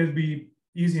 I think it'd be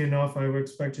easy enough. I would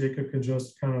expect Jacob can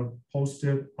just kind of post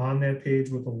it on that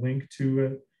page with a link to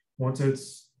it once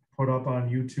it's put up on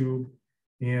YouTube.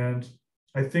 And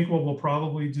I think what we'll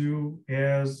probably do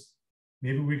is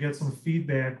maybe we get some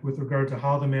feedback with regard to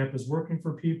how the map is working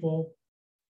for people,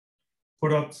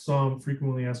 put up some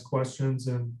frequently asked questions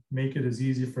and make it as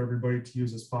easy for everybody to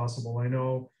use as possible. I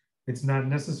know it's not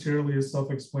necessarily as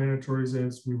self-explanatory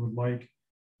as we would like,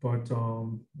 but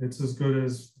it's as good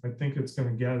as I think it's going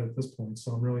to get at this point.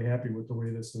 So I'm really happy with the way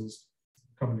this is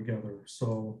coming together.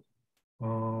 So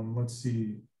let's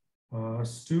see.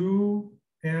 Stu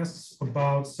asks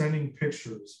about sending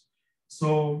pictures.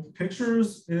 So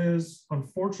pictures is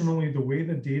unfortunately the way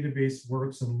the database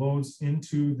works and loads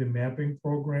into the mapping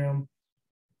program.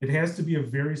 It has to be a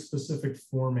very specific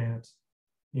format.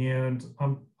 And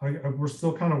we're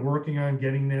still kind of working on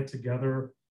getting that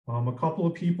together. A couple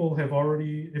of people have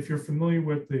already, if you're familiar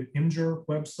with the Imgur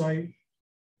website,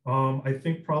 I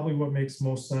think probably what makes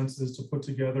most sense is to put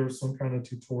together some kind of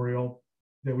tutorial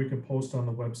that we can post on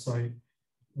the website.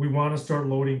 We want to start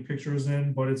loading pictures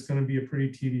in, but it's going to be a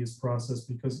pretty tedious process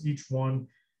because each one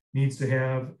needs to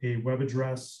have a web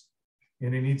address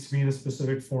and it needs to be in a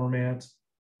specific format.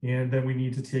 And then we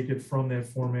need to take it from that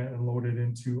format and load it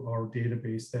into our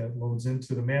database that loads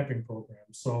into the mapping program.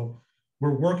 So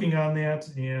we're working on that,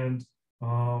 and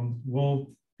we'll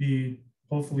be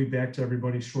hopefully back to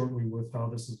everybody shortly with how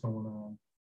this is going on.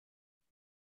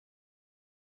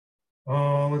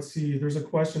 Let's see, there's a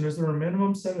question. Is there a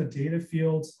minimum set of data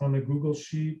fields on the Google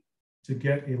Sheet to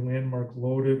get a landmark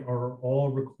loaded, or are all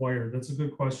required? That's a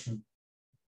good question.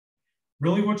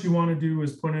 Really what you want to do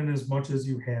is put in as much as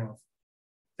you have.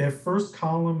 That first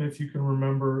column, if you can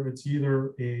remember, it's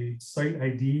either a site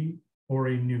ID or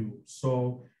a new.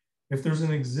 So if there's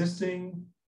an existing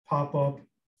pop-up,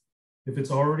 if it's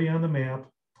already on the map,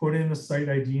 put in the site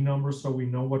ID number so we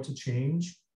know what to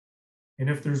change. And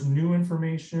if there's new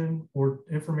information or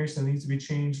information that needs to be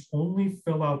changed, only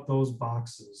fill out those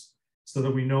boxes so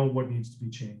that we know what needs to be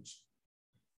changed.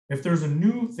 If there's a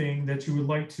new thing that you would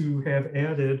like to have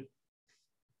added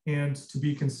and to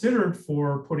be considered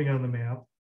for putting on the map,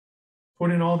 put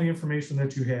in all the information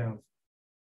that you have.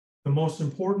 The most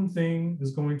important thing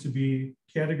is going to be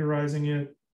categorizing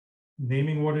it,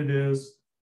 naming what it is,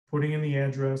 putting in the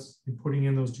address, and putting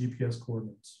in those GPS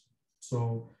coordinates.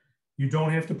 So you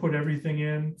don't have to put everything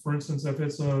in. For instance, if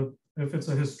it's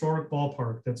a historic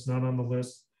ballpark that's not on the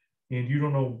list, and you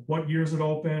don't know what years it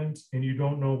opened, and you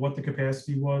don't know what the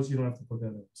capacity was, you don't have to put that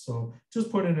in. So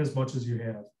just put in as much as you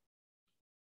have.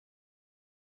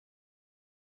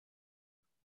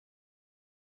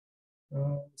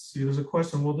 Let's see, there's a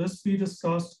question. Will this be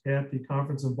discussed at the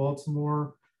conference in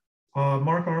Baltimore?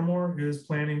 Mark Armour is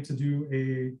planning to do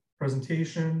a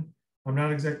presentation. I'm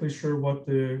not exactly sure what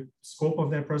the scope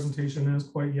of that presentation is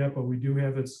quite yet, but we do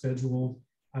have it scheduled.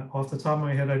 Off the top of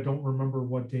my head, I don't remember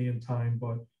what day and time,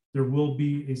 but there will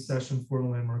be a session for the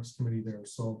Landmarks Committee there.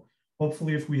 So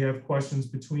hopefully if we have questions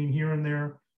between here and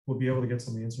there, we'll be able to get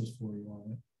some answers for you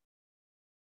on it.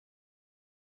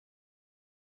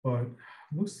 But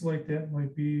looks like that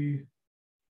might be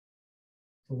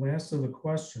the last of the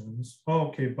questions. Oh,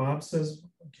 okay, Bob says,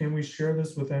 can we share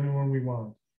this with anyone we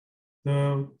want?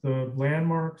 The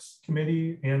Landmarks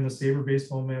Committee and the SABR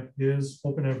Baseball Map is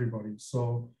open to everybody.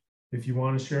 So if you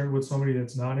want to share it with somebody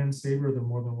that's not in SABR, they're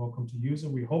more than welcome to use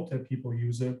it. We hope that people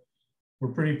use it.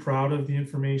 We're pretty proud of the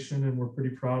information and we're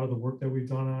pretty proud of the work that we've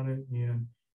done on it. And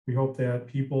we hope that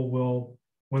people will,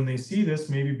 when they see this,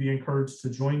 maybe be encouraged to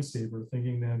join SABR,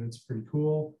 thinking that it's pretty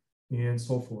cool and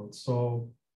so forth. So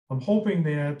I'm hoping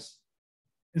that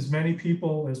as many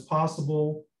people as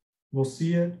possible will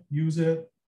see it, use it.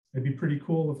 It'd be pretty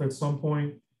cool if at some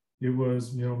point it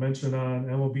was, mentioned on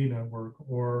MLB Network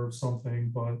or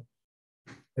something, but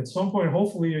at some point,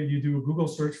 hopefully you do a Google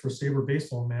search for SABR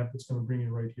Baseball Map, it's going to bring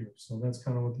you right here. So that's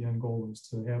kind of what the end goal is,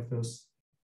 to have this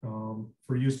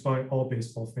for use by all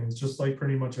baseball fans, just like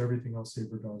pretty much everything else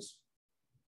SABR does.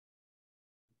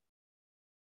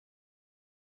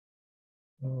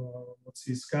 Let's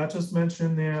see, Scott just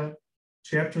mentioned that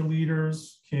chapter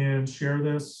leaders can share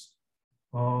this.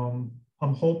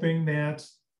 I'm hoping that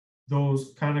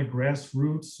those kind of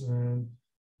grassroots and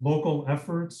local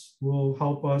efforts will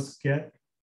help us get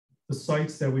the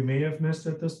sites that we may have missed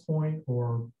at this point,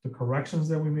 or the corrections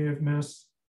that we may have missed.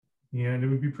 And it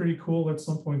would be pretty cool at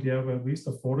some point to have at least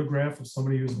a photograph of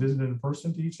somebody who's visited in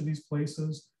person to each of these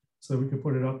places so that we could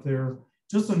put it up there.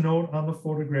 Just a note on the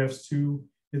photographs too,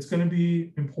 it's going to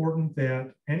be important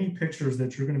that any pictures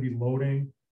that you're going to be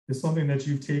loading is something that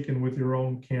you've taken with your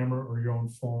own camera or your own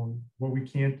phone. What we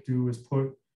can't do is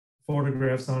put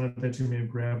photographs on it that you may have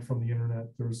grabbed from the internet.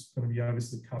 There's going to be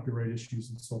obviously copyright issues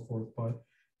and so forth, but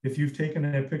if you've taken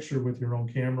that picture with your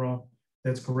own camera,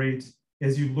 that's great.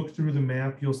 As you look through the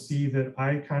map, you'll see that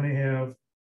I kind of have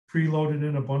preloaded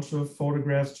in a bunch of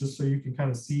photographs just so you can kind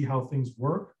of see how things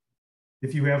work.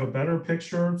 If you have a better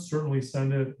picture, certainly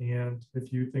send it. And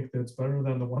if you think that's better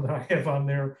than the one that I have on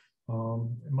there,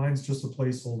 mine's just a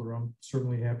placeholder. I'm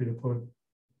certainly happy to put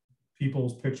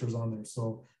people's pictures on there.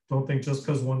 So don't think just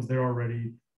because one's there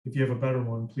already, if you have a better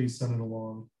one, please send it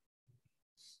along.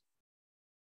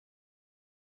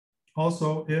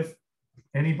 Also, if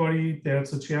anybody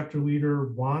that's a chapter leader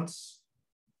wants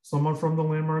someone from the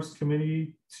Landmarks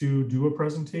Committee to do a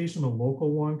presentation, a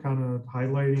local one, kind of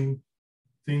highlighting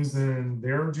things in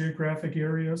their geographic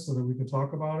area so that we can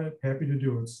talk about it, happy to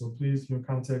do it. So please,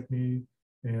 contact me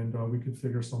and we could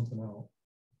figure something out.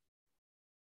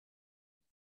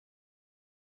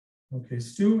 Okay,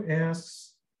 Stu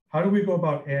asks, how do we go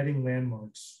about adding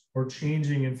landmarks or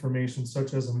changing information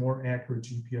such as a more accurate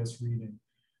GPS reading?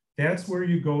 That's where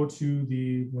you go to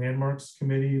the Landmarks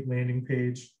Committee landing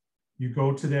page. You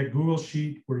go to that Google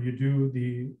sheet where you do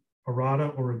the errata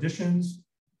or additions,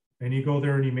 and you go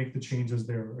there and you make the changes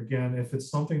there. Again, if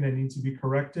it's something that needs to be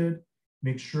corrected,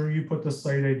 make sure you put the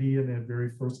site ID in that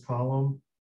very first column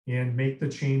and make the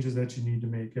changes that you need to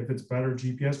make. If it's better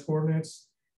GPS coordinates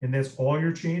and that's all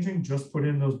you're changing, just put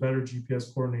in those better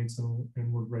GPS coordinates and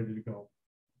we're ready to go.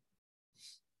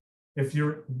 If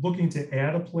you're looking to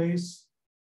add a place,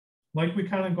 like we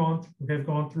kind of have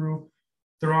gone through,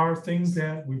 there are things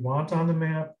that we want on the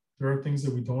map. There are things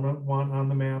that we don't want on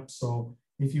the map. So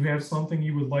if you have something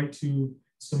you would like to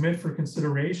submit for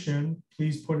consideration,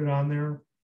 please put it on there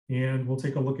and we'll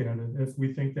take a look at it. If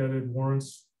we think that it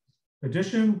warrants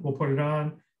addition, we'll put it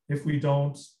on. If we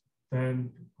don't, then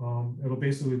it'll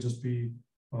basically just be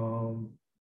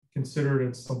considered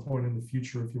at some point in the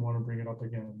future if you want to bring it up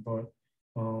again. But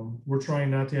we're trying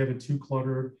not to have it too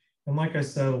cluttered. And like I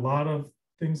said, a lot of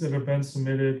things that have been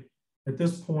submitted at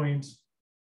this point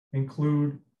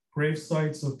include grave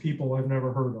sites of people I've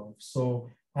never heard of. So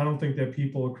I don't think that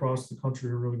people across the country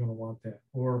are really going to want that.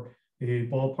 Or a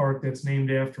ballpark that's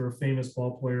named after a famous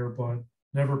ball player, but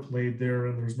never played there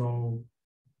and there's no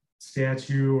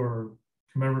statue or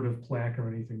commemorative plaque or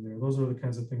anything there. Those are the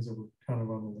kinds of things that we're kind of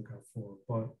on the lookout for.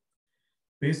 But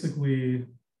basically,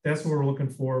 that's what we're looking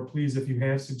for. Please, if you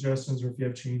have suggestions or if you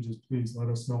have changes, please let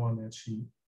us know on that sheet.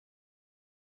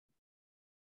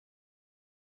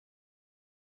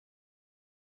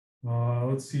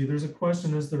 Let's see, there's a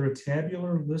question. Is there a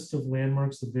tabular list of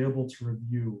landmarks available to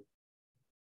review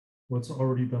what's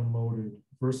already been loaded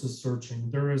versus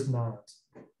searching? There is not.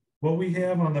 What we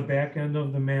have on the back end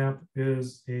of the map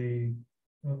is a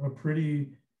pretty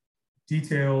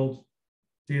detailed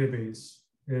database.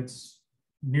 It's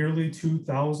nearly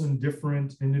 2,000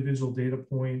 different individual data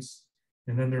points.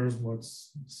 And then there's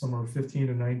what's somewhere 15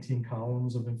 to 19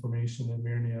 columns of information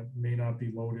that may not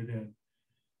be loaded in.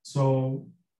 So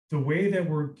the way that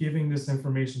we're giving this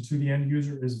information to the end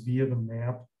user is via the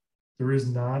map. There is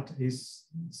not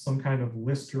some kind of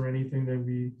list or anything that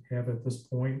we have at this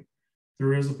point.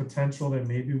 There is a potential that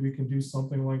maybe we can do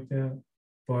something like that,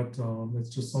 but it's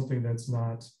just something that's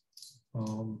not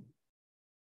on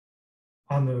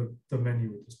the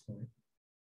menu at this point.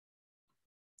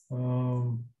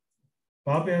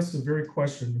 Bob asked a very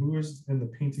question, who is in the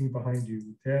painting behind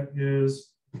you? That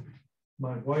is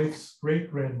my wife's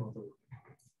great-grandmother.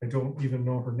 I don't even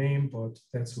know her name, but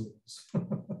that's who it is.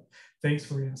 Thanks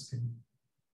for asking.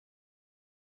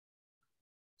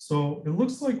 So it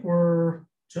looks like we're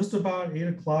just about 8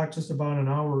 o'clock, just about an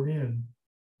hour in.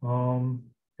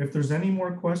 If there's any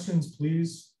more questions,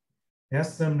 please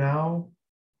ask them now.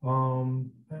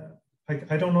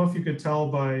 I don't know if you could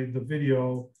tell by the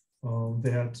video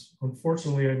that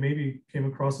unfortunately I maybe came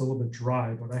across a little bit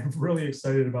dry, but I'm really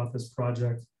excited about this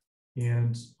project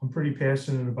and I'm pretty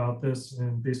passionate about this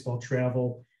and baseball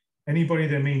travel. Anybody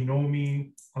that may know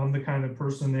me, I'm the kind of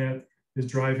person that is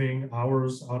driving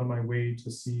hours out of my way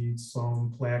to see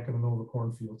some plaque in the middle of a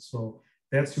cornfield. So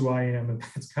that's who I am, and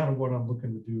that's kind of what I'm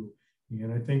looking to do.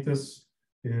 And I think this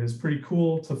is pretty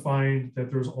cool to find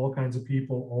that there's all kinds of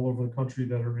people all over the country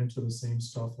that are into the same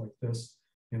stuff like this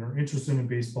and are interested in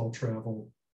baseball travel.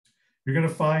 You're going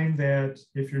to find that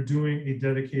if you're doing a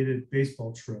dedicated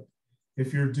baseball trip,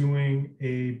 if you're doing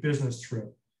a business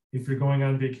trip, if you're going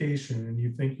on vacation and you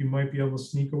think you might be able to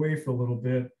sneak away for a little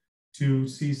bit to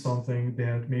see something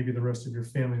that maybe the rest of your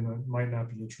family might not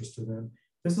be interested in,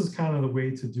 this is kind of the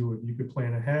way to do it. You could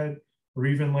plan ahead, or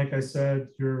even like I said,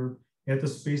 you're at the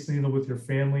Space Needle with your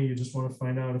family, you just want to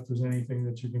find out if there's anything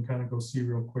that you can kind of go see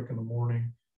real quick in the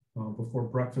morning before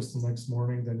breakfast the next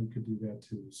morning, then you could do that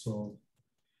too. So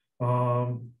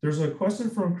there's a question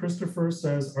from Christopher,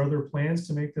 says, are there plans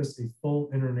to make this a full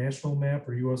international map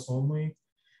or US only?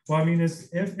 Well, I mean,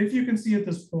 if you can see at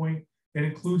this point, it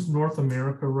includes North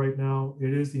America right now.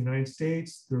 It is the United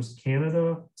States. There's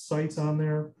Canada sites on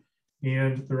there.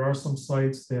 And there are some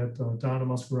sites that Donna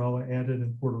Muscarella added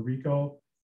in Puerto Rico.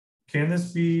 Can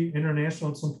this be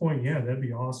international at some point? Yeah, that'd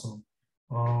be awesome.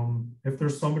 If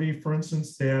there's somebody, for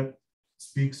instance, that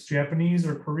speaks Japanese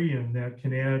or Korean that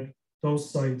can add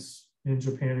those sites in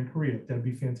Japan and Korea, that'd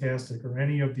be fantastic, or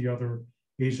any of the other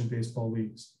Asian baseball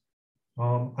leagues.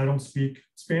 I don't speak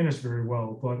Spanish very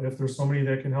well, but if there's somebody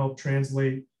that can help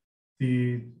translate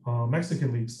the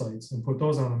Mexican league sites and put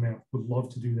those on the map, would love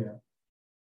to do that.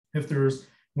 If there's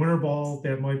winter ball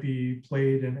that might be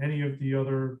played in any of the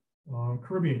other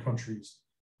Caribbean countries,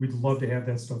 we'd love to have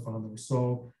that stuff on there.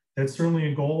 So that's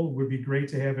certainly a goal. It would be great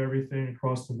to have everything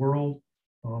across the world.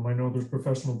 I know there's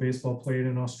professional baseball played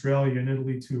in Australia and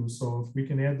Italy too. So if we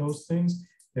can add those things,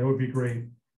 that would be great.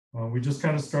 We just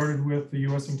kind of started with the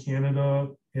US and Canada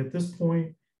at this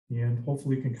point, and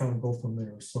hopefully can kind of go from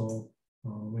there. So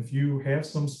if you have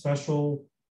some special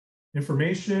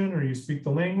information, or you speak the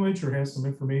language, or have some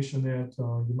information that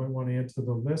you might want to add to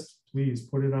the list, please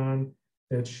put it on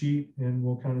that sheet and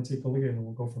we'll kind of take a look at it and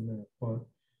we'll go from there. But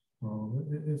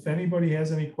if anybody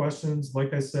has any questions,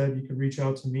 like I said, you can reach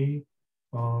out to me,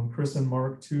 Chris and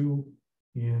Mark too.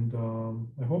 And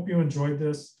I hope you enjoyed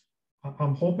this.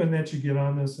 I'm hoping that you get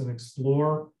on this and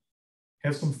explore,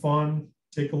 have some fun,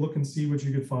 take a look and see what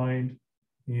you could find.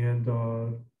 And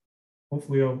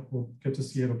hopefully we'll get to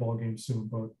see you at a ball game soon.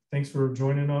 But thanks for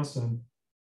joining us and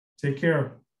take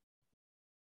care.